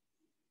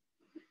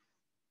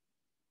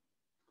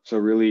 So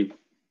really,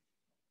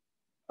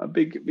 a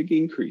big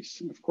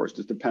increase. Of course,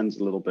 this depends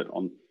a little bit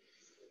on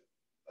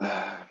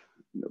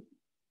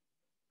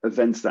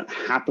events that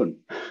happen.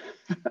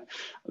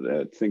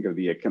 Think of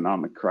the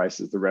economic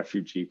crisis, the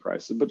refugee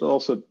crisis, but it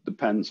also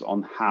depends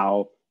on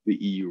how the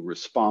EU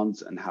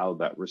responds and how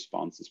that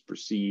response is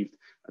perceived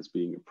as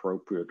being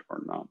appropriate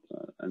or not.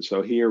 And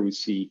so here we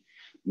see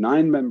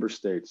 9 member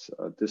states,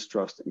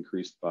 distrust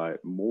increased by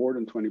more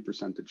than 20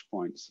 percentage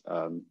points.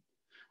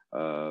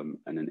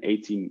 And in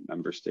 18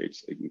 member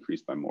states, it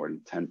increased by more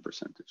than 10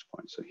 percentage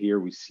points. So here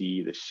we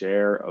see the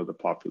share of the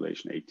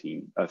population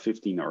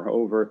 15 or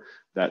over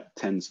that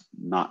tends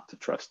not to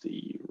trust the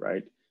EU,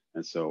 right?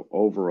 And so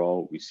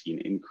overall, we see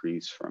an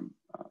increase from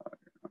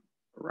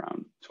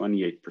around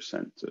 28%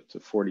 to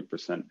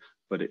 40%,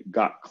 but it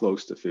got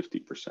close to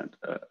 50%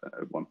 at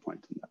one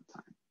point in that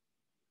time.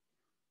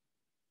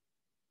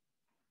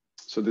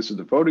 So this is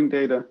the voting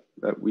data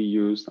that we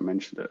used. I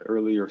mentioned it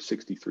earlier,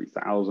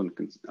 63,000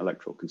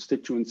 electoral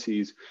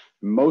constituencies.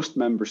 Most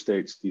member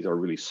states, these are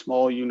really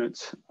small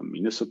units, a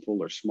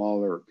municipal or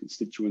smaller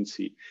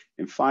constituency.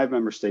 In 5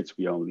 member states,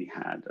 we only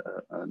had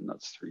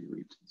NUTS 3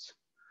 regions.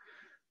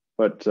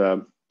 But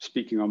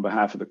speaking on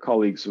behalf of the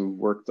colleagues who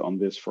worked on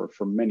this for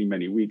many,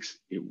 many weeks,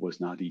 it was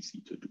not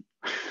easy to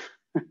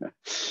do.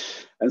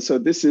 And so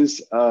this is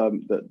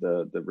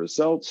the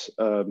results.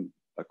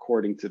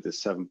 According to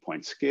this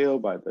 7-point scale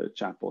by the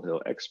Chapel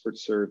Hill Expert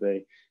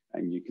Survey.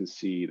 And you can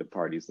see the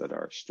parties that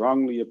are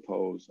strongly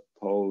opposed,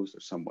 or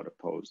somewhat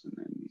opposed, and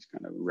then these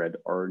kind of red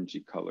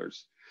orangey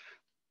colors.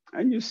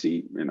 And you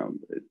see, you know,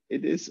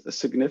 it is a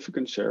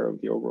significant share of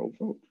the overall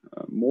vote.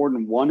 More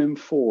than 1 in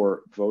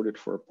 4 voted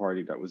for a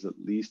party that was at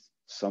least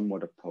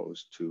somewhat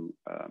opposed to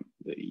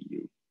the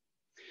EU.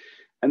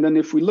 And then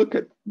if we look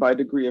at by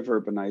degree of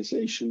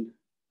urbanization,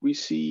 we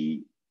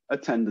see a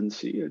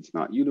tendency, it's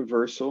not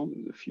universal,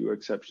 there's a few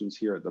exceptions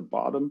here at the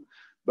bottom,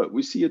 but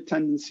we see a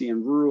tendency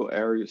in rural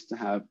areas to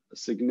have a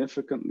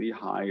significantly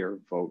higher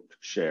vote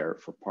share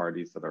for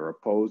parties that are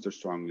opposed or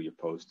strongly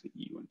opposed to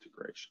EU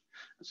integration.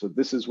 And so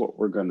this is what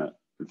we're gonna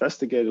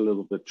investigate a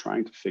little bit,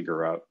 trying to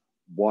figure out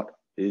what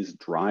is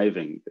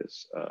driving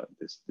this,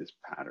 this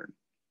pattern.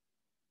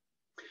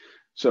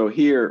 So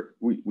here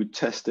we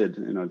tested,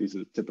 you know, these are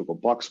the typical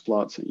box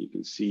plots, and you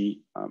can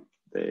see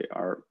they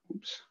are,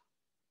 oops,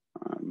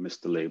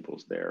 missed the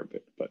labels there a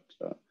bit, but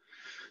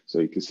so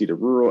you can see the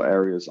rural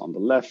areas on the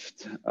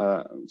left,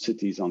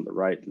 cities on the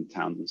right, and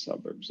towns and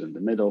suburbs in the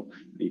middle.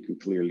 You can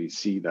clearly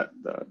see that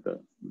the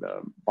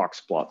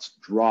box plots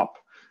drop,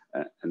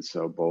 and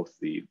so both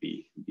the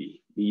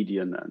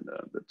median and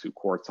the 2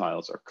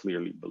 quartiles are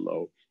clearly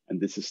below. And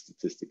this is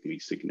statistically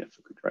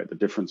significant, right? The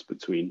difference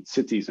between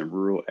cities and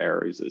rural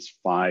areas is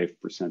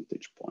 5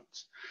 percentage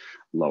points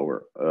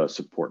lower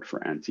support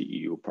for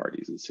anti-EU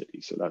parties in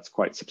cities. So that's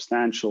quite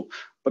substantial,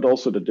 but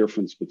also the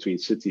difference between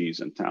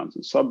cities and towns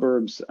and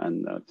suburbs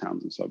and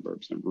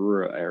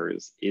rural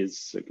areas is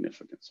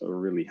significant. So we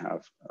really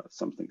have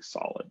something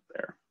solid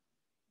there.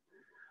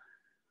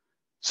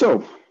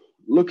 So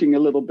looking a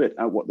little bit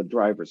at what the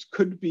drivers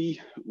could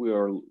be, we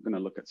are going to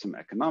look at some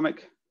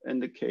economic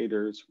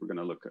indicators. We're going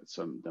to look at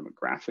some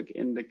demographic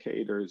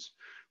indicators.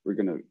 We're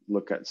going to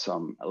look at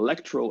some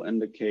electoral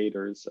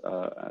indicators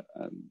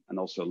and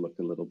also look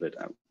a little bit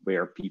at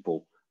where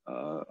people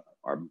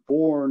are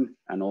born,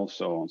 and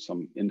also on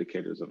some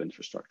indicators of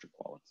infrastructure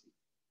quality.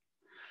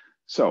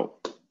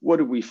 So what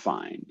do we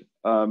find?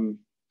 In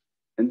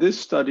this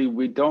study,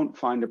 we don't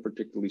find a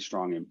particularly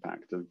strong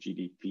impact of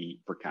GDP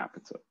per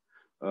capita.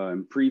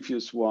 In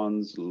previous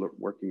ones,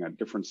 working at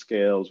different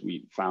scales,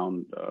 we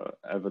found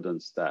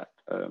evidence that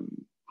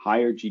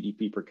higher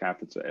GDP per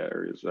capita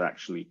areas are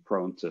actually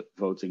prone to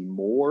voting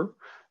more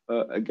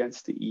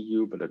against the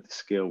EU, but at the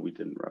scale, we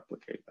didn't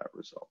replicate that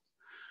result.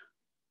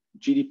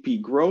 GDP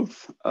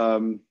growth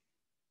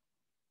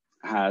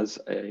has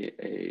a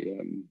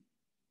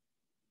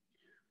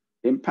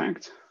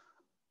impact,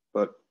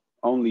 but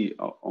only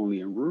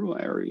in rural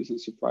areas, and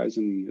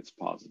surprisingly, it's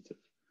positive.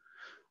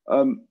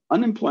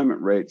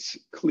 Unemployment rates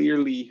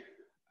clearly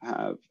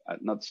have,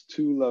 at NUTS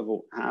 2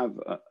 level, have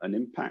an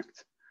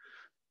impact,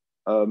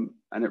 and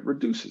it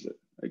reduces it.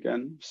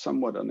 Again,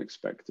 somewhat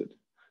unexpected.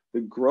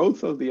 The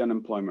growth of the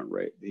unemployment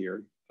rate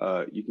here,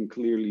 you can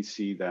clearly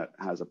see that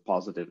has a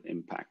positive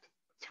impact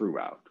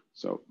throughout.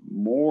 So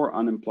more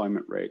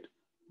unemployment rate,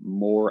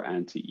 more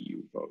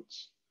anti-EU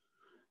votes.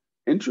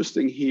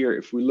 Interesting here,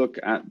 if we look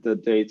at the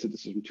data,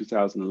 this is from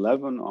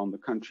 2011 on the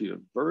country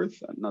of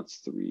birth at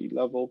NUTS 3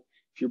 level.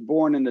 If you're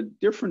born in a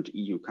different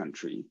EU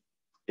country,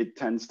 it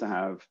tends to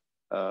have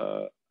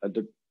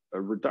a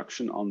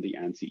reduction on the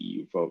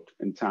anti-EU vote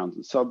in towns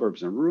and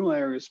suburbs and rural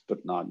areas,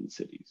 but not in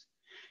cities.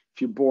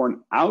 If you're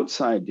born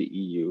outside the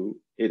EU,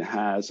 it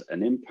has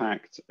an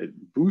impact. It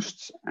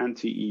boosts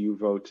anti-EU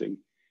voting,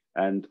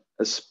 and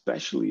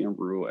especially in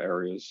rural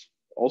areas,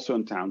 also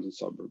in towns and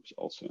suburbs,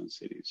 also in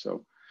cities.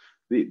 So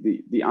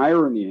the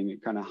irony, and you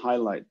kind of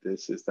highlight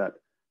this, is that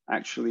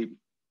actually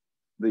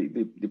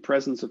the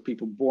presence of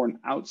people born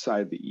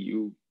outside the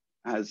EU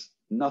has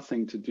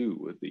nothing to do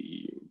with the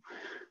EU.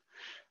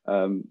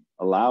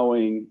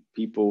 Allowing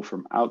people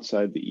from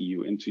outside the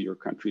EU into your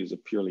country is a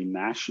purely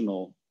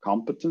national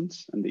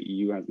competence, and the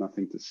EU has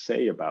nothing to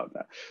say about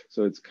that.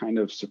 So it's kind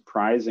of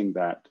surprising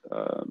that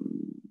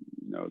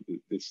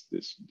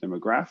this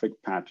demographic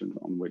pattern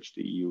on which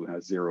the EU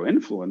has zero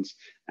influence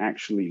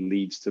actually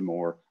leads to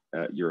more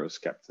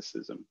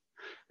Euroscepticism.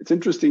 It's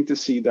interesting to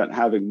see that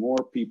having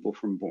more people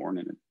from born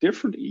in a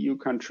different EU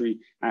country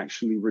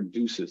actually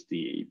reduces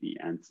the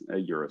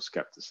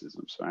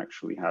Euroscepticism. So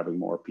actually having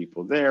more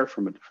people there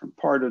from a different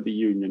part of the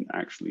Union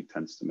actually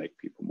tends to make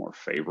people more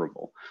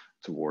favorable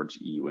towards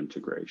EU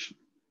integration.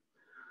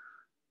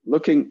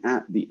 Looking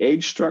at the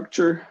age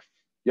structure,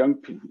 young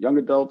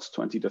adults,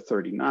 20 to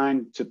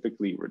 39,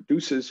 typically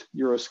reduces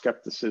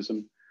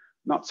Euroscepticism.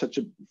 Not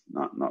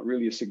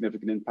really a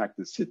significant impact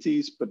in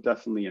cities, but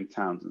definitely in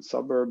towns and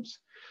suburbs.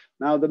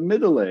 Now the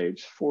middle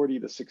age,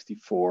 40 to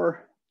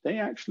 64, they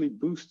actually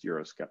boost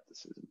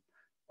Euroscepticism,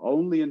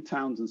 only in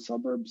towns and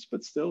suburbs,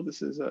 but still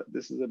this is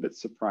a bit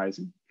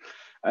surprising.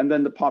 And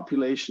then the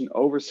population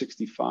over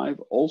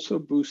 65 also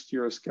boosts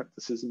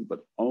Euroscepticism,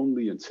 but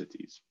only in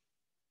cities.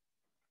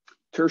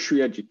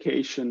 Tertiary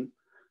education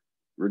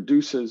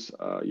reduces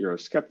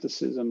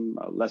Euroscepticism,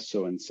 less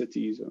so in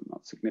cities,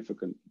 not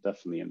significant,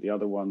 definitely in the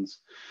other ones.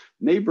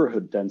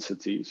 Neighborhood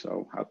density,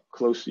 so how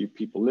closely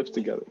people live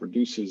together,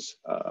 reduces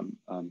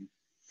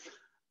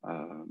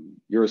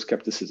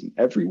Euroscepticism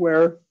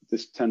everywhere.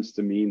 This tends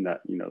to mean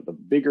that the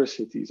bigger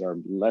cities are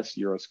less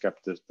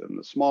Eurosceptic than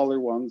the smaller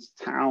ones.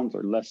 Towns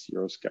are less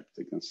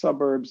Eurosceptic than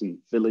suburbs, and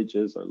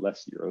villages are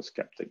less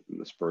Eurosceptic than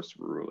dispersed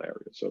rural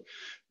areas. So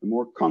the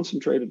more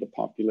concentrated the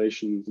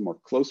population, the more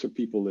closer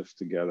people live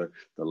together,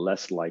 the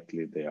less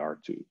likely they are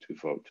to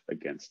vote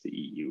against the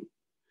EU.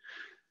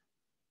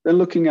 Then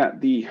looking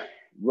at the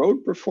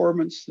road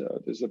performance,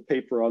 there's a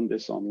paper on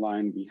this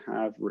online we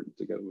have written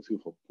together with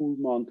Hugo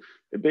Poelman.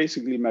 It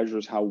basically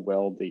measures how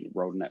well the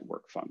road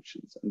network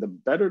functions. And the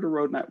better the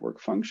road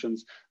network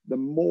functions, the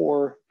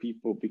more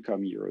people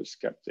become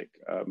Eurosceptic.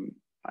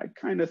 I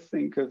kind of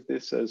think of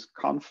this as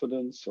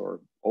confidence or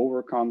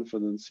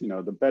overconfidence.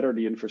 The better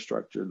the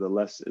infrastructure, the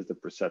less is the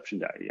perception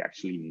that we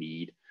actually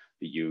need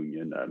the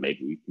union.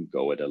 Maybe we can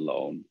go it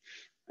alone.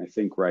 I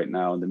think right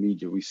now in the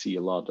media, we see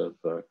a lot of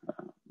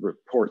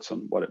reports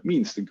on what it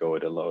means to go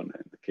it alone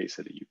in the case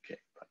of the UK.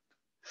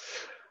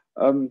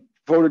 But,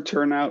 voter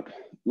turnout,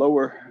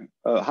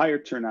 higher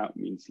turnout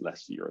means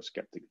less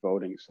Eurosceptic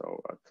voting.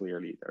 So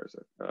clearly there's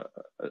a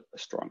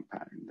strong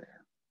pattern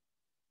there.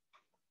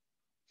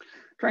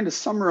 Trying to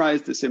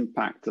summarize this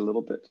impact a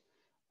little bit.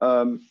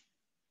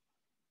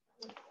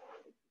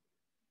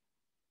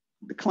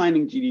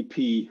 Declining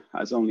GDP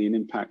has only an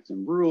impact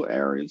in rural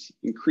areas.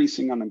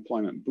 Increasing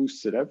unemployment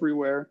boosts it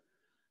everywhere.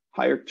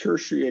 Higher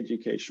tertiary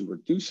education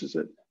reduces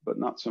it, but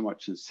not so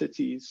much in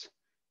cities.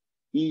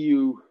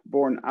 EU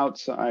born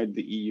outside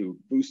the EU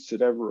boosts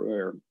it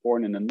everywhere.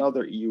 Born in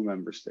another EU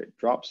member state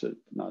drops it,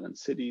 but not in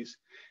cities.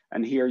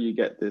 And here you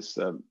get this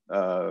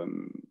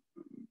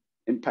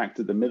impact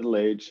of the middle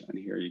age, and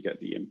here you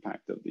get the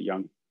impact of the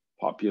young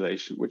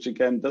population, which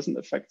again doesn't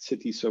affect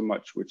cities so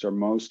much, which are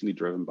mostly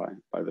driven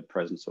by the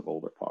presence of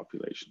older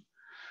population.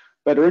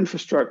 Better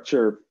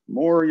infrastructure,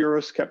 more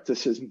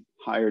Euroscepticism,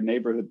 higher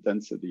neighborhood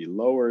density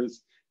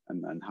lowers,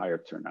 and then higher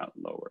turnout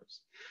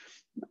lowers.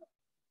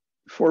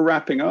 Before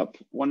wrapping up,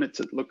 wanted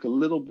to look a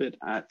little bit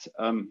at,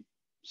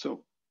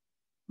 so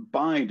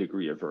by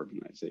degree of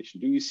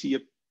urbanization, do you see a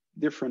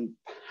different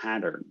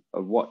pattern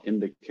of what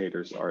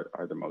indicators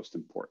are the most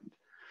important?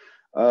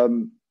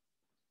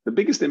 The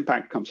biggest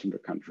impact comes from the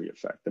country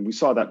effect. And we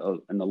saw that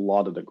in a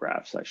lot of the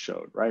graphs I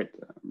showed, right?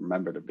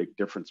 Remember the big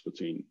difference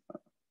between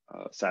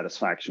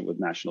satisfaction with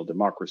national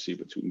democracy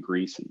between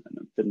Greece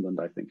and Finland,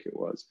 I think it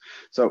was.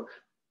 So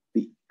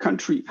the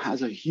country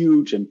has a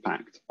huge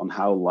impact on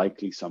how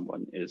likely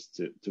someone is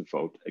to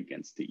vote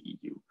against the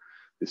EU.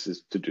 This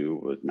is to do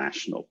with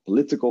national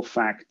political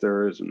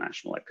factors and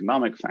national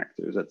economic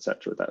factors, et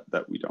cetera,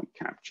 that we don't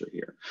capture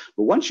here.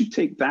 But once you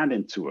take that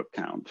into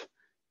account,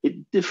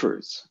 it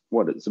differs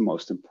what is the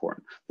most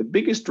important. The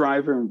biggest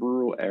driver in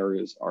rural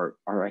areas are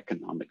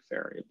economic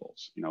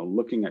variables.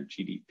 Looking at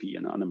GDP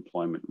and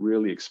unemployment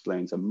really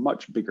explains a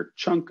much bigger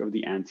chunk of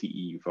the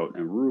anti-EU vote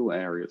in rural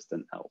areas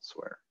than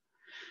elsewhere.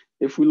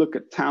 If we look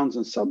at towns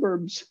and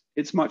suburbs,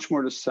 it's much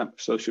more the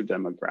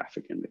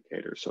socio-demographic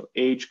indicators. So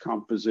age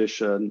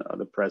composition,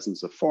 the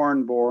presence of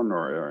foreign-born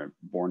or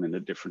born in a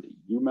different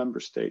EU member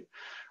state.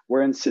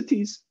 Where in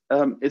cities,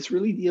 it's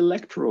really the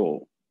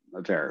electoral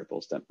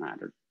variables that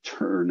matter.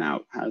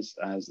 Turnout has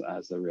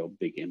a real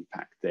big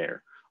impact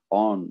there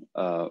on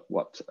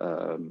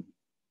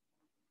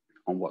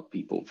what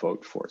people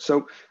vote for.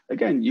 So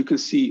again, you can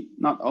see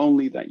not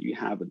only that you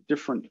have a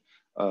different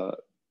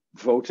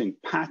voting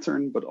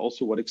pattern, but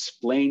also what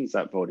explains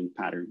that voting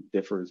pattern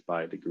differs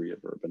by degree of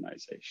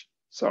urbanization.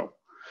 So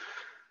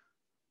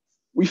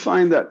we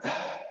find that,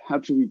 how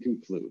do we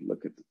conclude?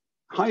 Look at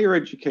higher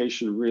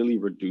education really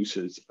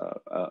reduces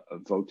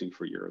voting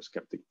for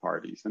Eurosceptic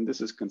parties, and this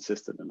is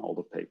consistent in all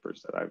the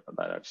papers that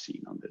I've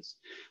seen on this.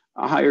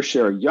 A higher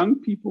share of young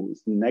people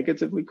is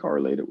negatively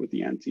correlated with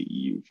the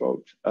anti-EU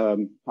vote.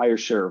 Higher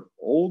share of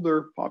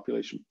older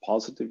population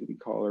positively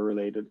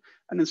correlated,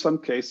 and in some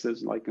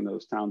cases, like in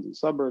those towns and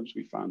suburbs,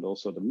 we found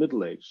also the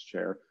middle-aged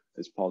share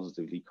is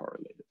positively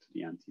correlated to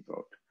the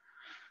anti-vote.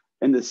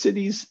 In the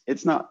cities,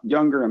 it's not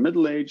younger and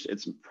middle-aged,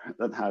 it's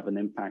that have an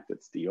impact,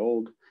 it's the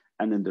old.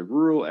 And in the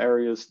rural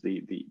areas,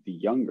 the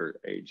younger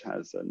age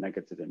has a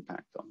negative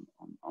impact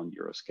on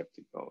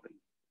Eurosceptic voting.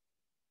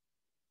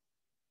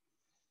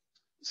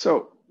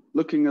 So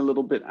looking a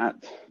little bit at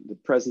the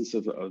presence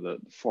of the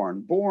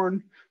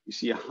foreign-born, we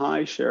see a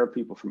high share of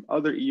people from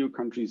other EU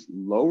countries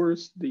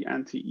lowers the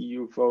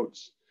anti-EU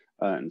votes,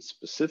 and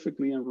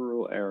specifically in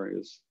rural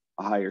areas,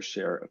 a higher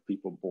share of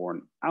people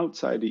born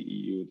outside the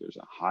EU. There's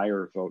a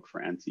higher vote for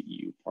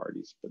anti-EU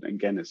parties, but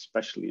again,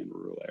 especially in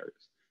rural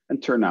areas.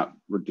 And turnout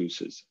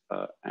reduces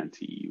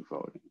anti-EU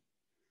voting.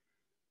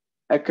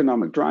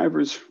 Economic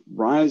drivers,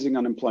 rising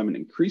unemployment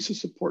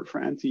increases support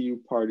for anti-EU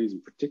parties,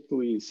 and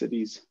particularly in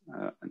cities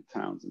and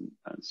towns and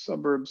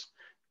suburbs.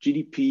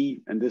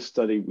 GDP, in this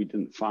study, we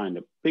didn't find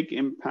a big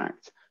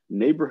impact.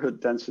 Neighborhood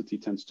density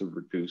tends to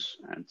reduce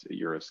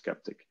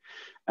anti-Eurosceptic.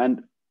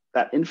 And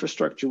that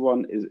infrastructure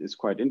one is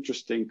quite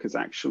interesting because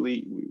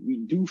actually we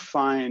do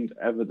find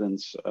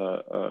evidence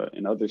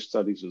in other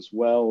studies as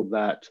well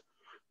that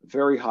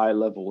very high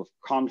level of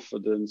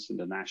confidence in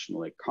the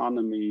national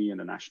economy and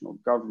the national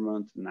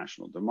government and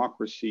national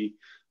democracy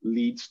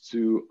leads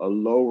to a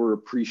lower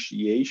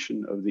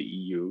appreciation of the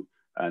EU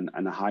and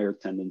a higher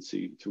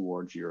tendency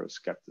towards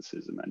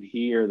Euroscepticism. And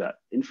here that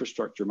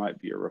infrastructure might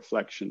be a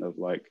reflection of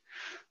like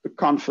the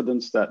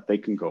confidence that they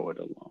can go it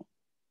alone.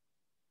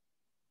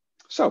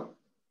 So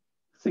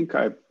I think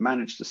I've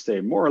managed to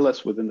stay more or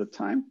less within the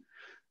time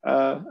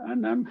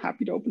and I'm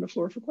happy to open the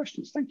floor for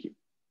questions. Thank you.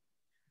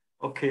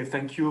 Okay,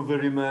 thank you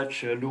very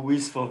much,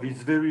 Luis, for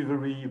this very,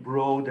 very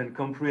broad and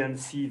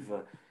comprehensive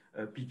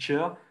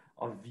picture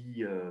of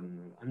the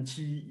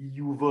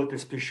anti-EU vote,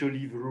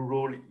 especially the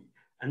rural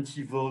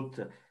anti-vote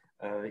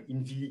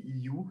in the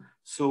EU.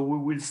 So we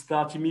will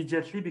start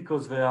immediately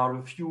because there are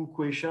a few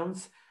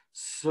questions.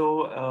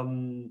 So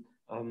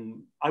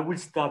I will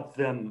start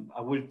them.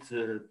 I will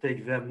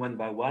take them one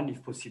by one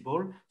if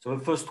possible. So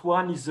the first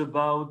one is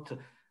about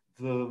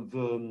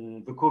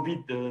the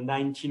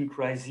COVID-19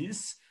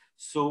 crisis.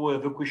 So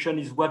the question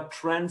is, what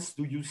trends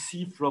do you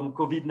see from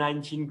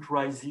COVID-19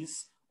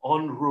 crisis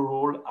on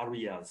rural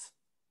areas?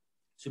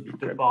 It's a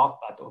bit apart,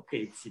 but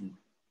okay, it's in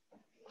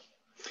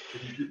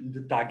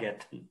the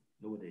target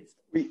nowadays.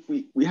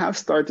 We have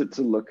started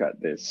to look at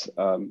this.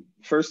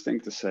 First thing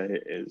to say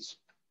is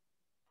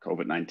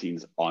COVID-19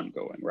 is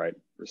ongoing, right?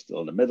 We're still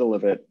in the middle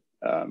of it.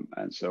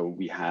 And so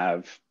we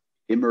have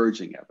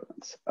emerging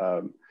evidence.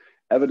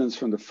 Evidence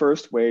from the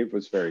first wave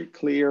was very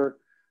clear.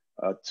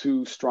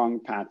 Two strong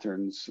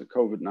patterns.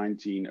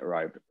 COVID-19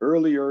 arrived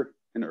earlier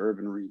in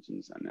urban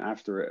regions, and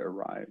after it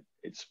arrived,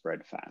 it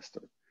spread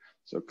faster.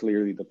 So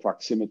clearly the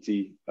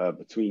proximity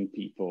between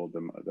people,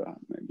 the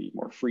maybe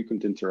more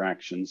frequent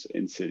interactions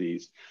in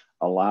cities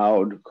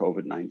allowed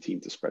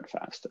COVID-19 to spread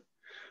faster.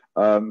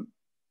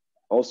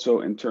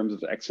 Also, in terms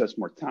of excess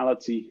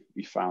mortality,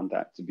 we found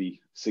that to be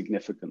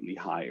significantly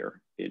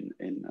higher in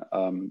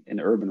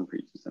urban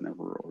regions than in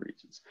rural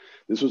regions.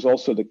 This was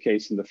also the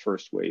case in the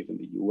first wave in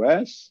the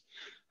US.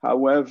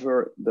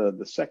 However,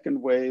 the second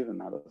wave and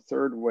now the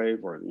third wave,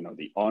 or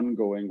the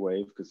ongoing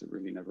wave, because it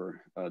really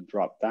never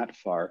dropped that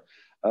far,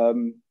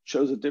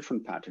 shows a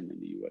different pattern in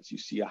the US. You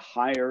see a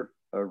higher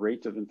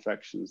rate of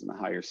infections and a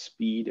higher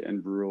speed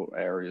in rural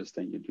areas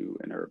than you do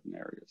in urban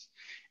areas.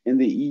 In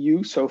the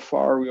EU, so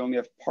far, we only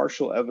have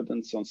partial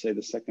evidence on, say,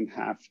 the second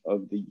half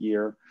of the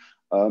year,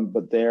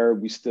 but there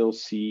we still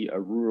see a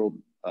rural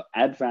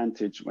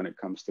advantage when it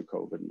comes to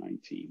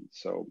COVID-19.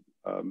 So,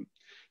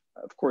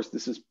 of course,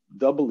 this is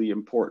doubly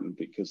important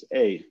because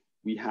A,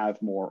 we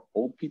have more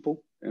old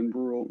people in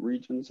rural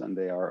regions, and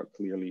they are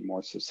clearly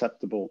more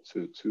susceptible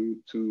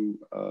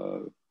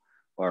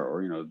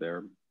or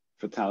their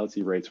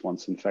fatality rates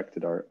once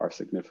infected are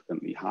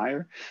significantly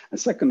higher. And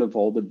second of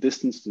all, the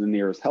distance to the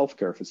nearest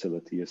healthcare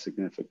facility is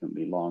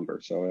significantly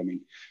longer. So, I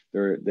mean,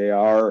 they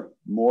are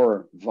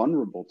more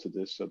vulnerable to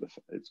this. So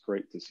it's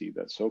great to see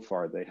that so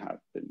far they have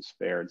been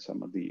spared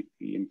some of the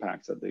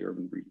impacts that the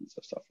urban regions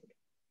have suffered.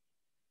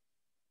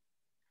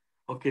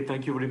 Okay,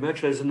 thank you very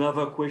much. There's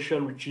another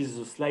question which is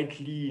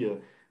slightly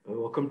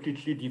or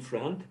completely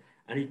different.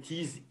 And it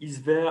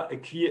is there a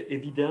clear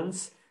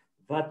evidence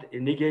that a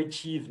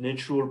negative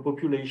natural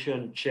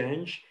population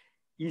change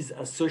is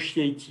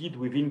associated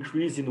with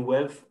increase in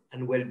wealth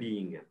and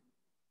well-being?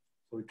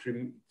 So it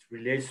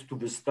relates to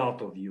the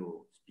start of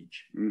your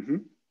speech. Mm-hmm.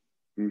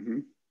 Mm-hmm.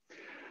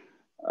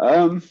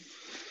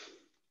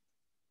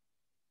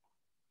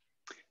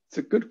 It's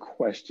a good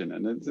question,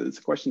 and it's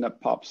a question that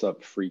pops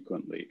up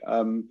frequently.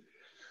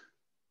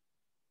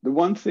 The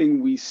one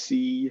thing we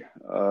see,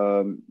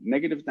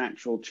 negative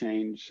natural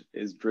change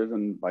is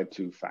driven by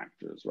two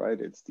factors, right?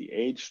 It's the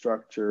age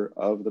structure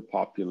of the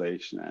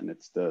population, and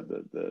it's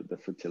the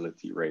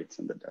fertility rates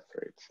and the death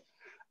rates.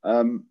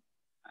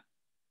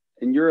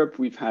 In Europe,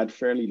 we've had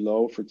fairly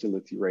low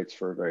fertility rates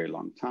for a very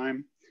long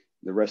time.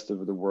 The rest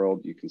of the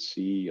world, you can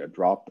see a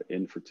drop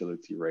in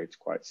fertility rates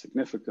quite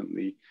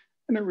significantly.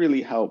 And it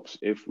really helps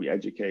if we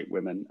educate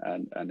women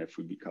and if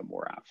we become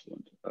more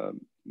affluent.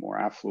 More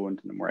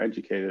affluent and more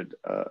educated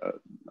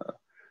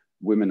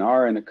women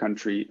are in a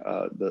country,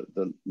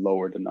 the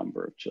lower the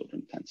number of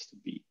children tends to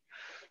be.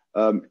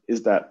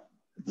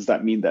 Does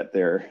that mean that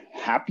they're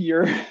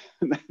happier?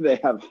 They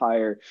have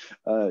higher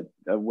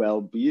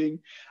well-being?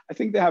 I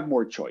think they have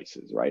more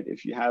choices, right?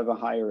 If you have a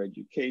higher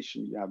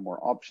education, you have more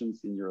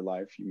options in your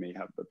life. You may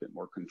have a bit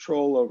more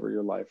control over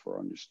your life or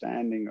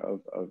understanding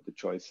of the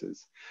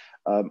choices.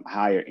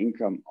 Higher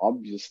income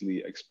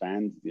obviously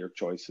expands your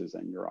choices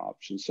and your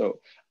options.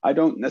 So I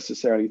don't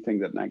necessarily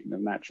think that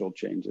natural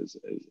change is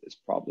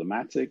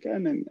problematic.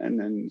 And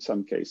in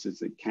some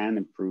cases, it can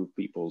improve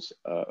people's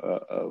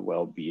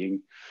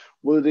well-being.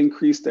 Will it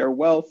increase their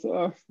wealth?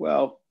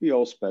 Well, we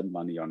all spend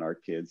money on our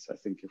kids. I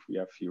think if we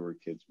have fewer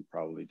kids, we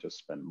probably just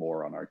spend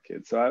more on our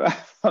kids. So I'm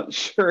not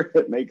sure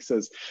it makes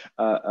us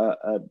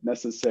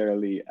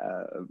necessarily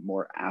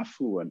more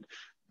affluent,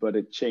 but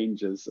it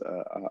changes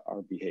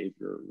our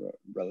behavior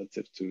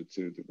relative to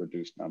the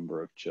reduced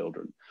number of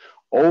children.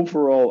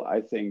 Overall,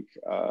 I think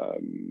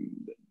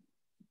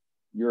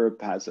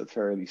Europe has a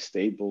fairly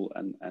stable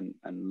and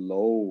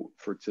low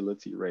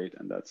fertility rate,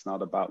 and that's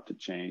not about to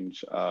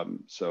change.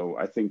 So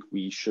I think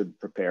we should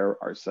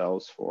prepare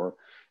ourselves for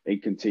a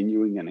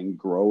continuing and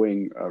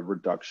growing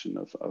reduction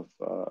of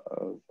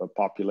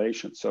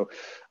population. So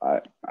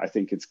I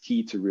think it's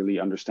key to really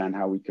understand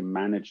how we can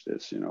manage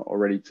this.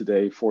 Already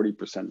today,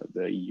 40% of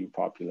the EU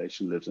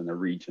population lives in a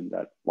region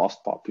that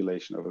lost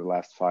population over the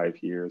last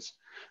 5 years.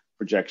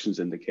 Projections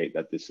indicate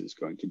that this is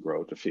going to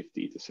grow to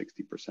 50 to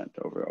 60%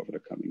 over the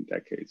coming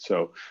decades.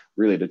 So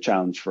really the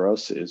challenge for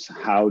us is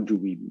how do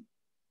we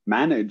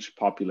manage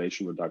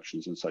population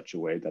reductions in such a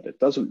way that it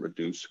doesn't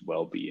reduce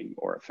well-being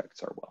or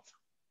affects our wealth.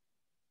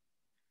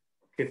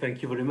 Okay,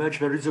 thank you very much.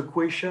 There is a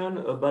question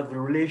about the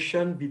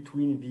relation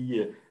between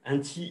the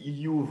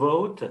anti-EU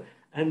vote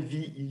and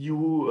the EU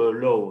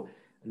law.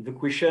 And the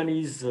question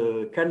is,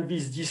 can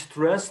this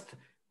distrust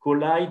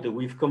collide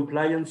with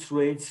compliance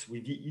rates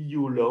with the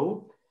EU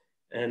law?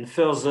 And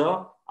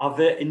further, are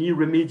there any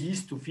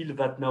remedies to fill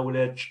that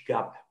knowledge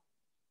gap?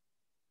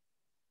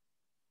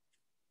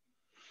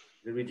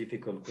 Very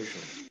difficult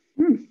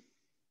question.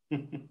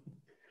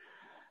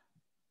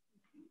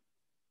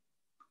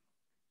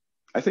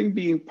 I think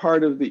being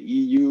part of the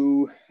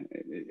EU,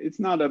 it's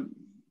not a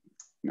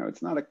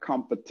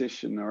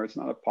competition, or it's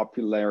not a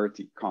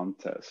popularity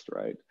contest,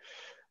 right?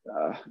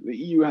 The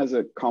EU has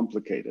a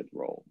complicated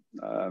role.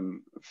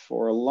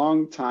 For a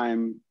long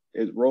time,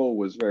 its role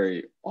was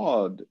very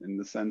odd in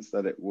the sense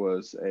that it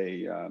was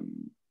a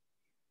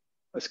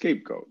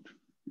scapegoat.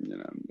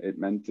 It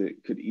meant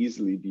it could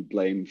easily be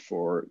blamed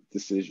for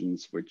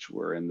decisions which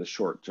were in the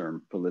short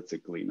term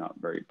politically not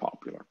very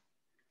popular.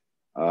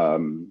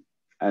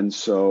 And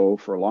so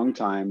for a long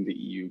time, the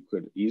EU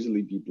could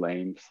easily be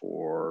blamed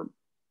for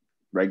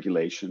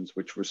regulations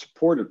which were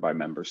supported by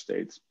member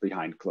states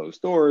behind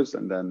closed doors.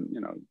 And then,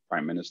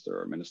 prime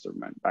minister or minister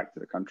went back to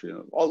the country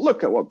and, oh,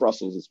 look at what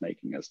Brussels is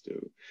making us do.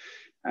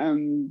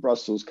 And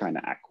Brussels kind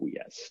of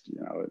acquiesced.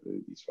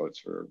 These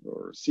votes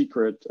were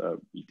secret.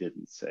 We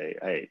didn't say,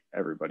 hey,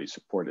 everybody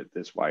supported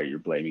this. Why are you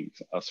blaming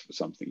us for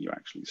something you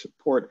actually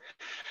support?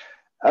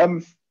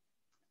 And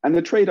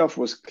the trade-off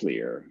was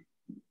clear.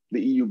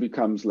 The EU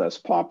becomes less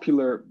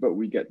popular, but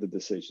we get the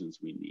decisions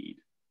we need.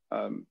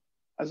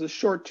 As a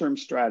short-term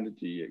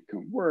strategy, it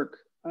can work.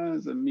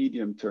 As a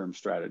medium-term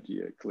strategy,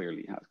 it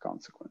clearly has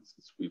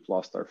consequences. We've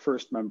lost our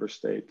first member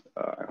state.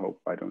 I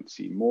hope I don't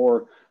see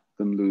more of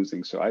them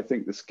losing. So I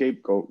think the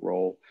scapegoat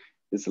role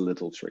is a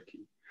little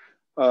tricky.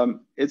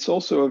 It's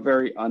also a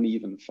very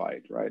uneven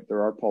fight, right?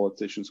 There are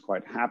politicians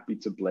quite happy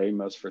to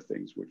blame us for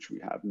things which we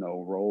have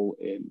no role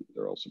in.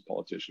 There are also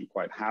politicians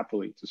quite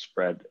happily to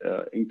spread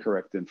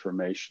incorrect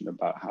information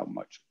about how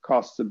much it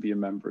costs to be a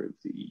member of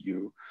the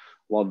EU.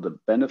 A lot of the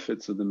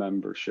benefits of the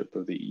membership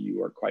of the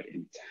EU are quite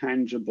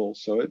intangible,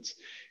 so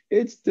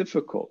it's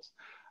difficult.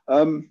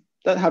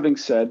 That having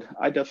said,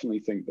 I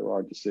definitely think there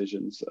are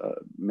decisions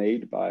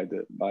made by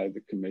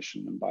the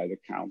Commission and by the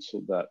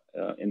Council that,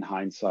 in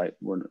hindsight,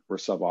 were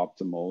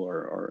suboptimal,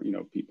 or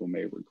people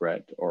may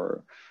regret.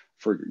 Or,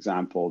 for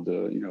example,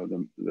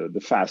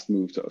 the fast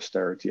move to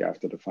austerity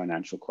after the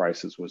financial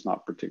crisis was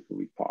not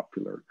particularly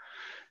popular.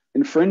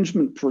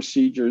 Infringement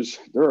procedures,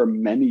 there are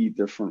many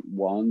different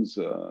ones.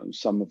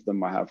 Some of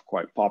them have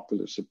quite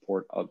popular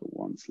support, other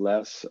ones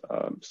less.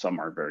 Some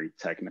are very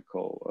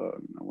technical,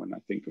 when I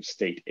think of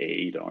state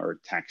aid or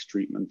tax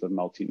treatment of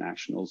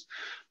multinationals.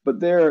 But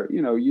there,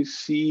 you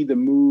see the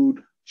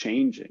mood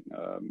changing. At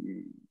a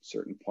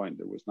certain point,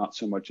 there was not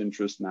so much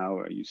interest.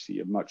 Now you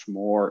see a much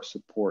more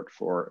support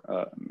for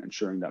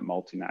ensuring that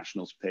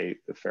multinationals pay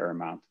the fair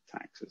amount of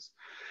taxes.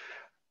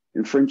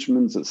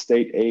 Infringements of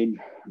state aid,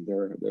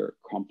 they're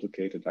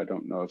complicated. I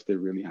don't know if they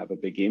really have a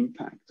big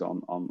impact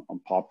on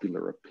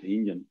popular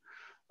opinion.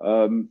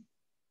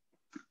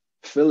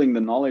 Filling the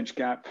knowledge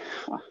gap,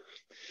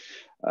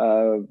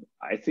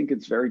 I think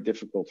it's very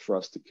difficult for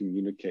us to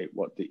communicate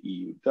what the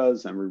EU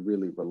does, and we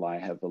really rely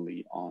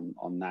heavily on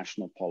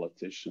national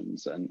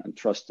politicians and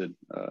trusted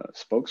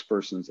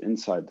spokespersons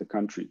inside the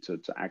country to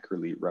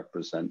accurately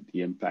represent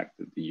the impact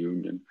of the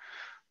union.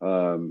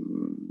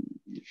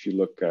 If you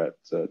look at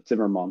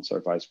Timmermans,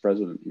 our vice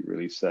president, he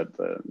really said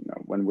that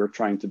when we're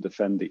trying to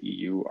defend the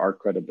EU, our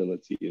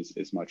credibility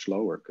is much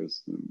lower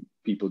because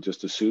people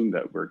just assume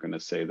that we're going to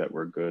say that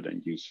we're good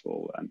and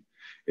useful. And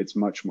it's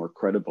much more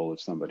credible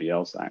if somebody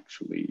else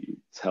actually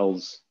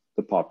tells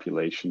the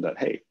population that,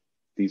 hey,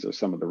 these are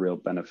some of the real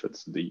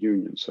benefits of the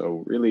union.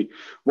 So really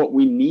what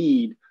we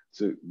need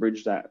to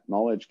bridge that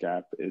knowledge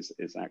gap is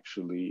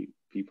actually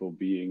people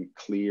being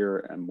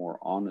clear and more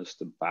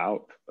honest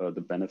about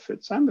the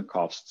benefits and the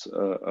costs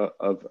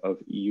of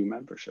EU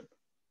membership.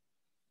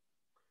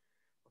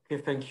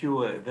 Okay, thank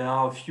you. There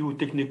are a few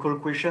technical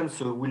questions,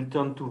 so we'll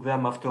turn to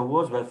them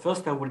afterwards. But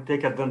first, I will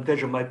take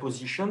advantage of my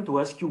position to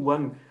ask you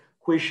one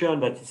question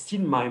that is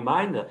still in my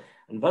mind,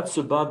 and that's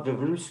about the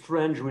very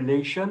strange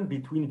relation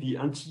between the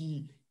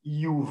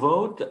anti-EU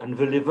vote and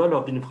the level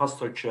of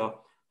infrastructure.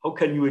 How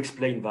can you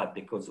explain that?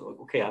 Because,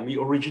 okay, I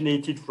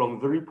originated from a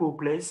very poor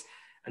place,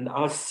 and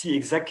I see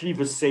exactly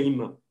the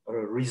same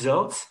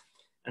results.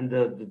 And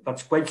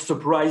that's quite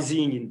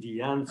surprising in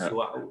the end. Yeah.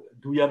 So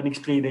do you have an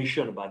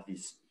explanation about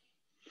this?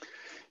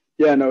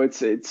 Yeah, no,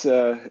 it's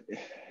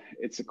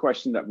a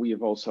question that we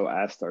have also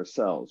asked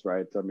ourselves,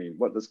 right? I mean,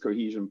 what does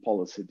cohesion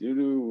policy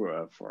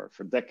do? For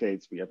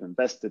decades, we have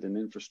invested in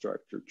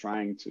infrastructure,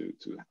 trying to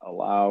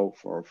allow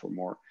for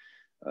more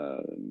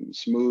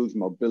smooth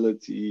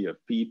mobility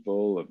of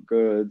people, of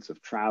goods,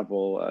 of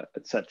travel,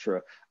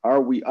 etc. Are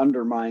we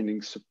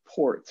undermining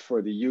support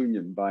for the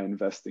union by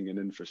investing in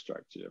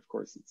infrastructure? Of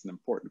course, it's an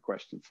important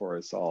question for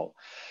us all.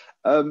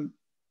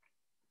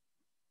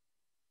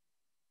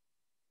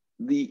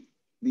 The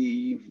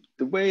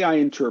way I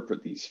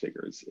interpret these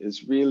figures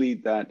is really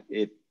that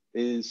it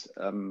is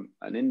an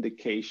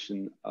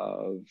indication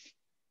of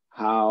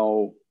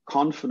how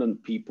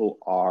confident people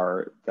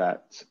are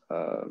that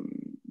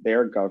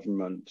their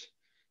government,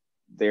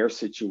 their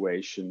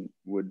situation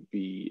would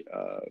be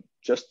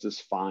just as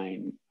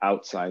fine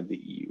outside the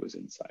EU as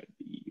inside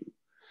the EU.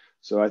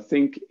 So I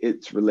think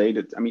it's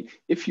related. I mean,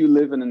 if you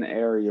live in an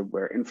area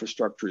where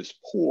infrastructure is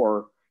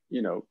poor,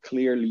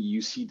 clearly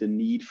you see the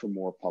need for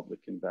more public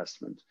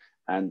investment.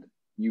 And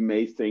you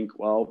may think,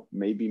 well,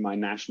 maybe my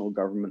national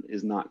government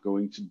is not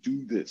going to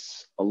do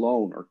this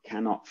alone or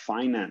cannot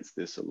finance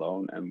this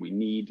alone. And we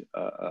need,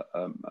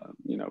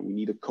 we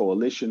need a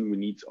coalition. We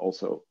need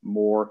also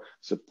more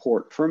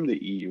support from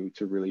the EU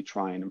to really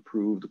try and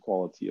improve the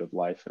quality of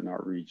life in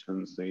our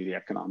regions, the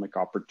economic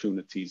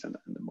opportunities and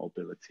the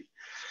mobility.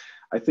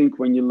 I think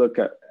when you look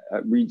at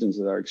regions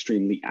that are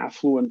extremely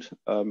affluent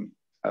and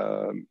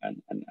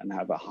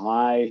have a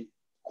high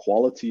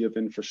quality of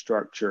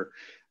infrastructure,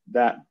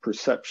 that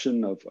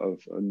perception of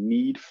a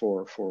need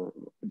for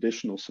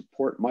additional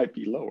support might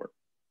be lower.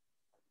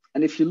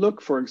 And if you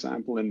look, for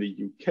example, in the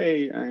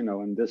UK,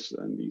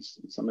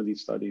 some of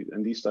these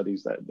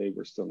studies that they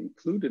were still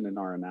included in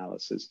our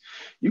analysis,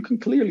 you can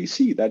clearly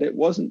see that it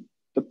wasn't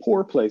the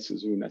poor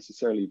places who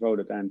necessarily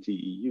voted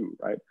anti-EU,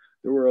 right?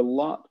 There were a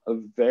lot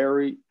of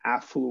very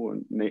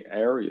affluent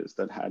areas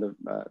that had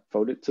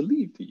voted to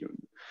leave the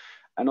union.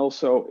 And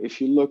also, if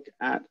you look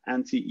at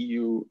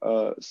anti-EU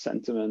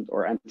sentiment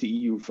or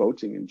anti-EU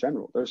voting in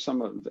general, there's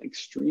some of the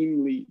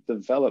extremely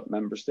developed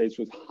member states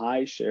with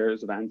high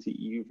shares of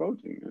anti-EU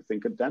voting. I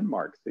think of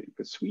Denmark, think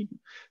of Sweden.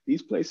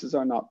 These places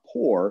are not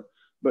poor,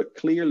 but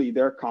clearly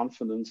their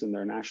confidence in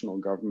their national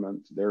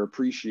government, their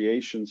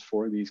appreciations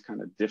for these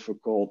kind of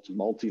difficult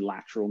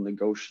multilateral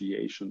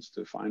negotiations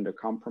to find a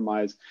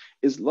compromise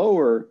is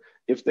lower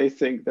if they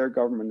think their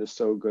government is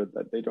so good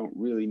that they don't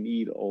really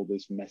need all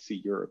this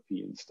messy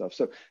European stuff.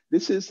 So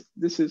this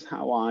is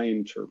how I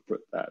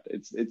interpret that.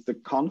 It's the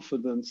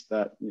confidence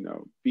that,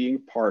 being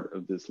part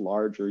of this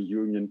larger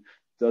union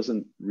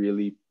doesn't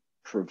really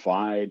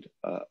provide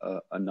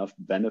enough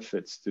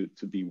benefits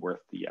to be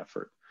worth the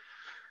effort.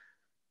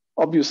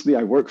 Obviously,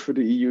 I work for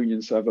the EU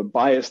union, so I have a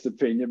biased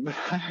opinion, but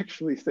I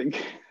actually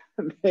think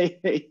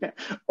they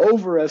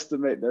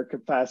overestimate their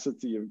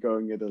capacity of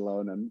going it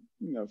alone, and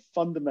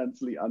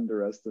fundamentally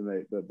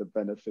underestimate the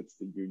benefits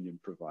the union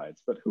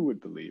provides. But who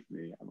would believe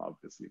me? I'm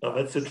obviously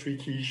biased. That's a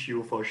tricky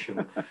issue for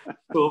sure.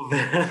 So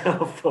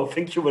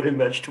thank you very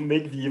much to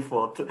make the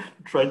effort to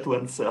try to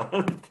answer.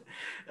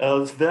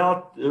 There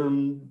are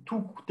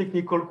two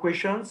technical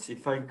questions,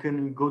 if I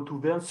can go to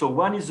them. So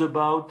one is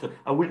about,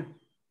 I will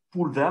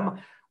pull them.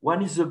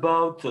 One is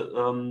about,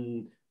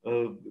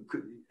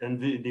 and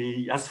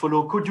they as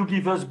follow, could you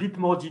give us a bit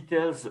more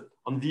details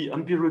on the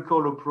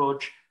empirical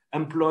approach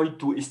employed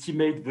to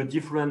estimate the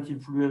different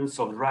influence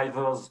of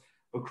drivers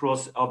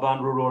across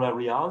urban rural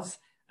areas?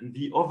 And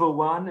the other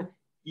one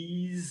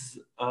is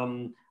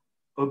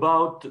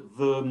about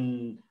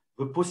the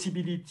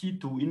possibility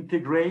to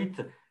integrate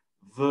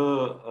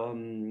the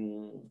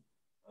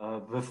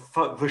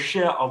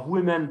share of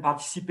women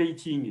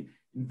participating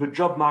in the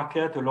job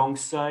market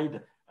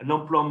alongside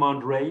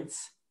unemployment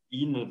rates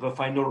in the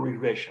final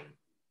regression.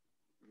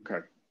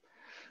 Okay.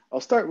 I'll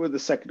start with the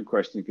second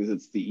question because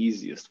it's the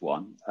easiest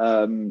one.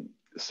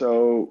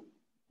 So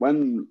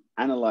when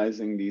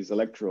analyzing these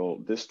electoral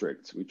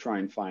districts, we try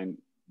and find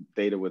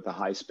data with a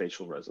high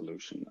spatial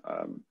resolution.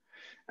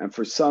 And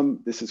for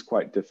some, this is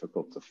quite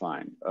difficult to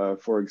find.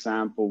 For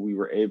example, we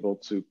were able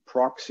to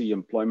proxy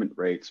employment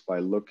rates by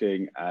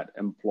looking at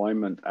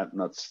employment at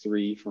NUTS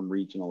 3 from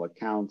regional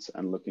accounts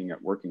and looking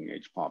at working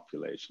age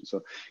population. So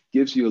it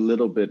gives you a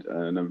little bit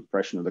an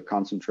impression of the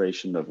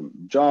concentration of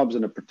jobs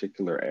in a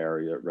particular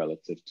area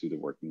relative to the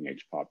working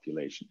age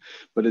population.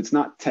 But it's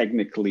not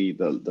technically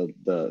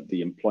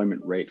the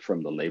employment rate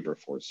from the labor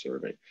force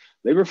survey.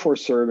 Labor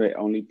force survey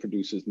only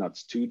produces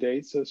NUTS 2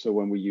 data. So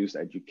when we use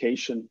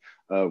education,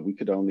 we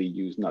could only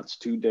use NUTS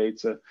 2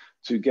 data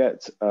to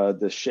get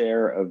the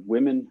share of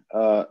women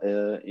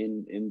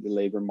in the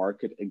labor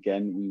market.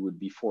 Again, we would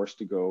be forced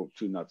to go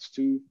to NUTS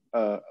 2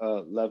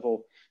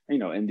 level.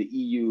 In the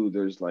EU,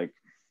 there's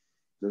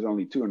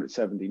only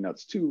 270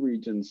 NUTS 2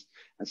 regions.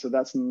 And so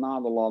that's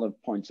not a lot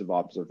of points of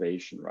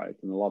observation, right?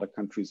 And a lot of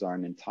countries are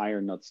an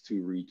entire NUTS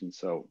 2 region.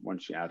 So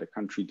once you add a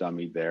country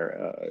dummy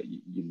there,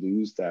 you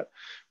lose that.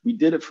 We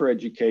did it for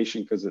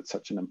education because it's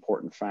such an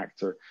important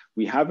factor.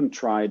 We haven't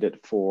tried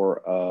it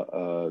for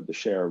the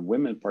share of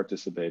women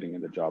participating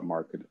in the job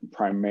market,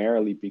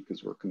 primarily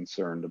because we're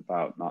concerned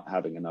about not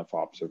having enough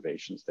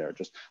observations there,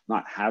 just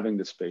not having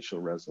the spatial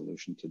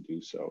resolution to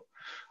do so.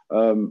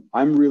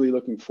 I'm really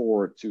looking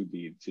forward to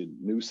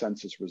new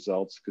census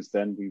results, because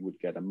then we would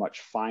get a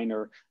much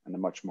finer and a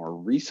much more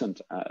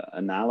recent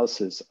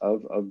analysis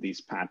of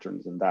these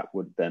patterns. And that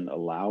would then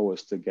allow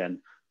us to,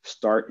 again,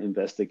 start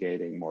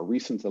investigating more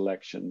recent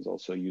elections,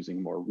 also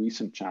using more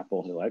recent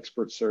Chapel Hill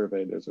expert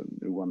survey. There's a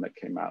new one that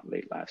came out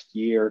late last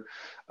year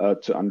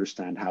to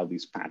understand how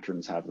these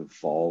patterns have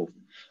evolved.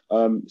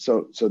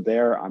 So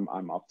there,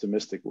 I'm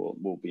optimistic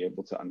we'll be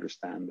able to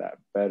understand that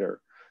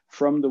better.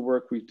 From the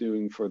work we're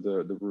doing for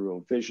the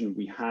rural vision,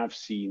 we have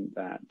seen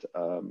that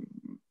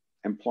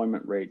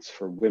employment rates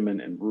for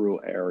women in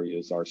rural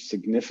areas are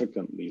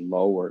significantly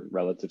lower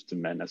relative to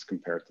men as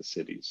compared to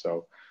cities.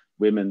 So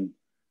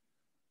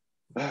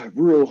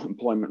rural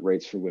employment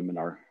rates for women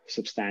are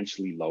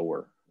substantially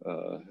lower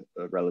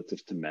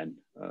relative to men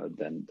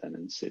than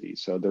in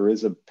cities. So there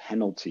is a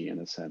penalty, in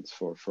a sense,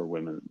 for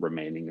women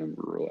remaining in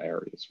rural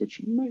areas,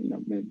 which may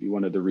be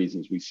one of the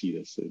reasons we see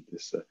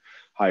this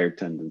higher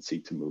tendency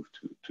to move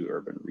to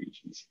urban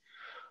regions.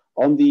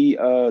 On the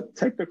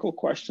technical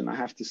question, I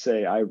have to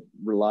say I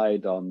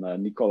relied on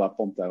Nicola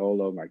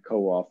Pontarolo, my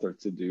co-author,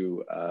 to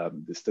do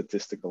the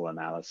statistical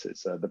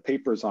analysis. The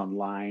paper's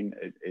online.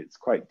 It's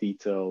quite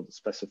detailed,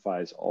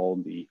 specifies all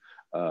the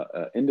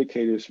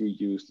indicators we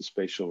use, the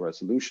spatial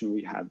resolution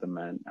we had them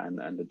in,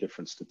 and the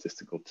different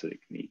statistical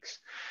techniques.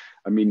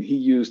 I mean, he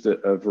used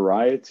a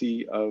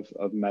variety of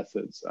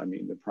methods. I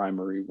mean, the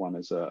primary one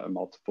is a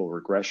multiple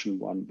regression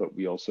one, but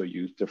we also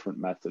use different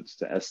methods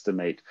to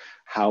estimate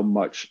how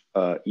much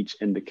each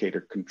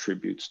indicator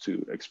contributes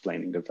to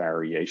explaining the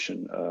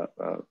variation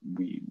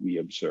we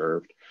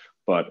observed.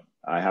 But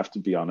I have to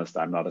be honest,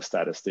 I'm not a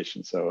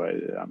statistician, so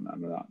I'm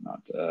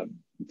not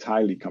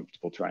entirely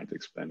comfortable trying to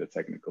explain the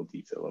technical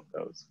detail of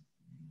those.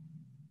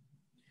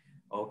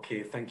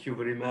 Okay, thank you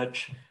very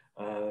much.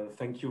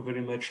 Thank you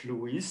very much,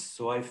 Luis.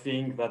 So I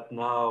think that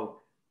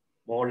now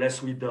more or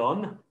less we're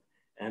done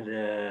and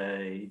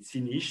it's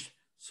finished.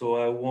 So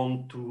I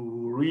want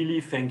to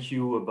really thank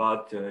you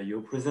about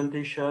your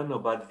presentation,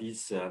 about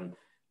this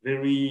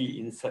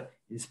very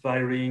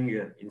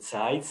inspiring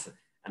insights.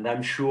 And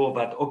I'm sure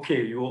that,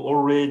 okay, you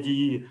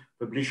already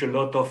published a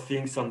lot of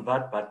things on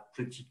that, but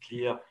pretty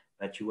clear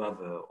that you have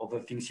other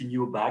things in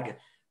your bag.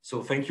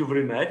 So thank you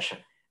very much.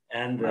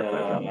 And have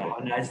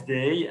a nice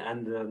day.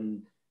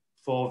 And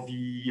for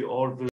all the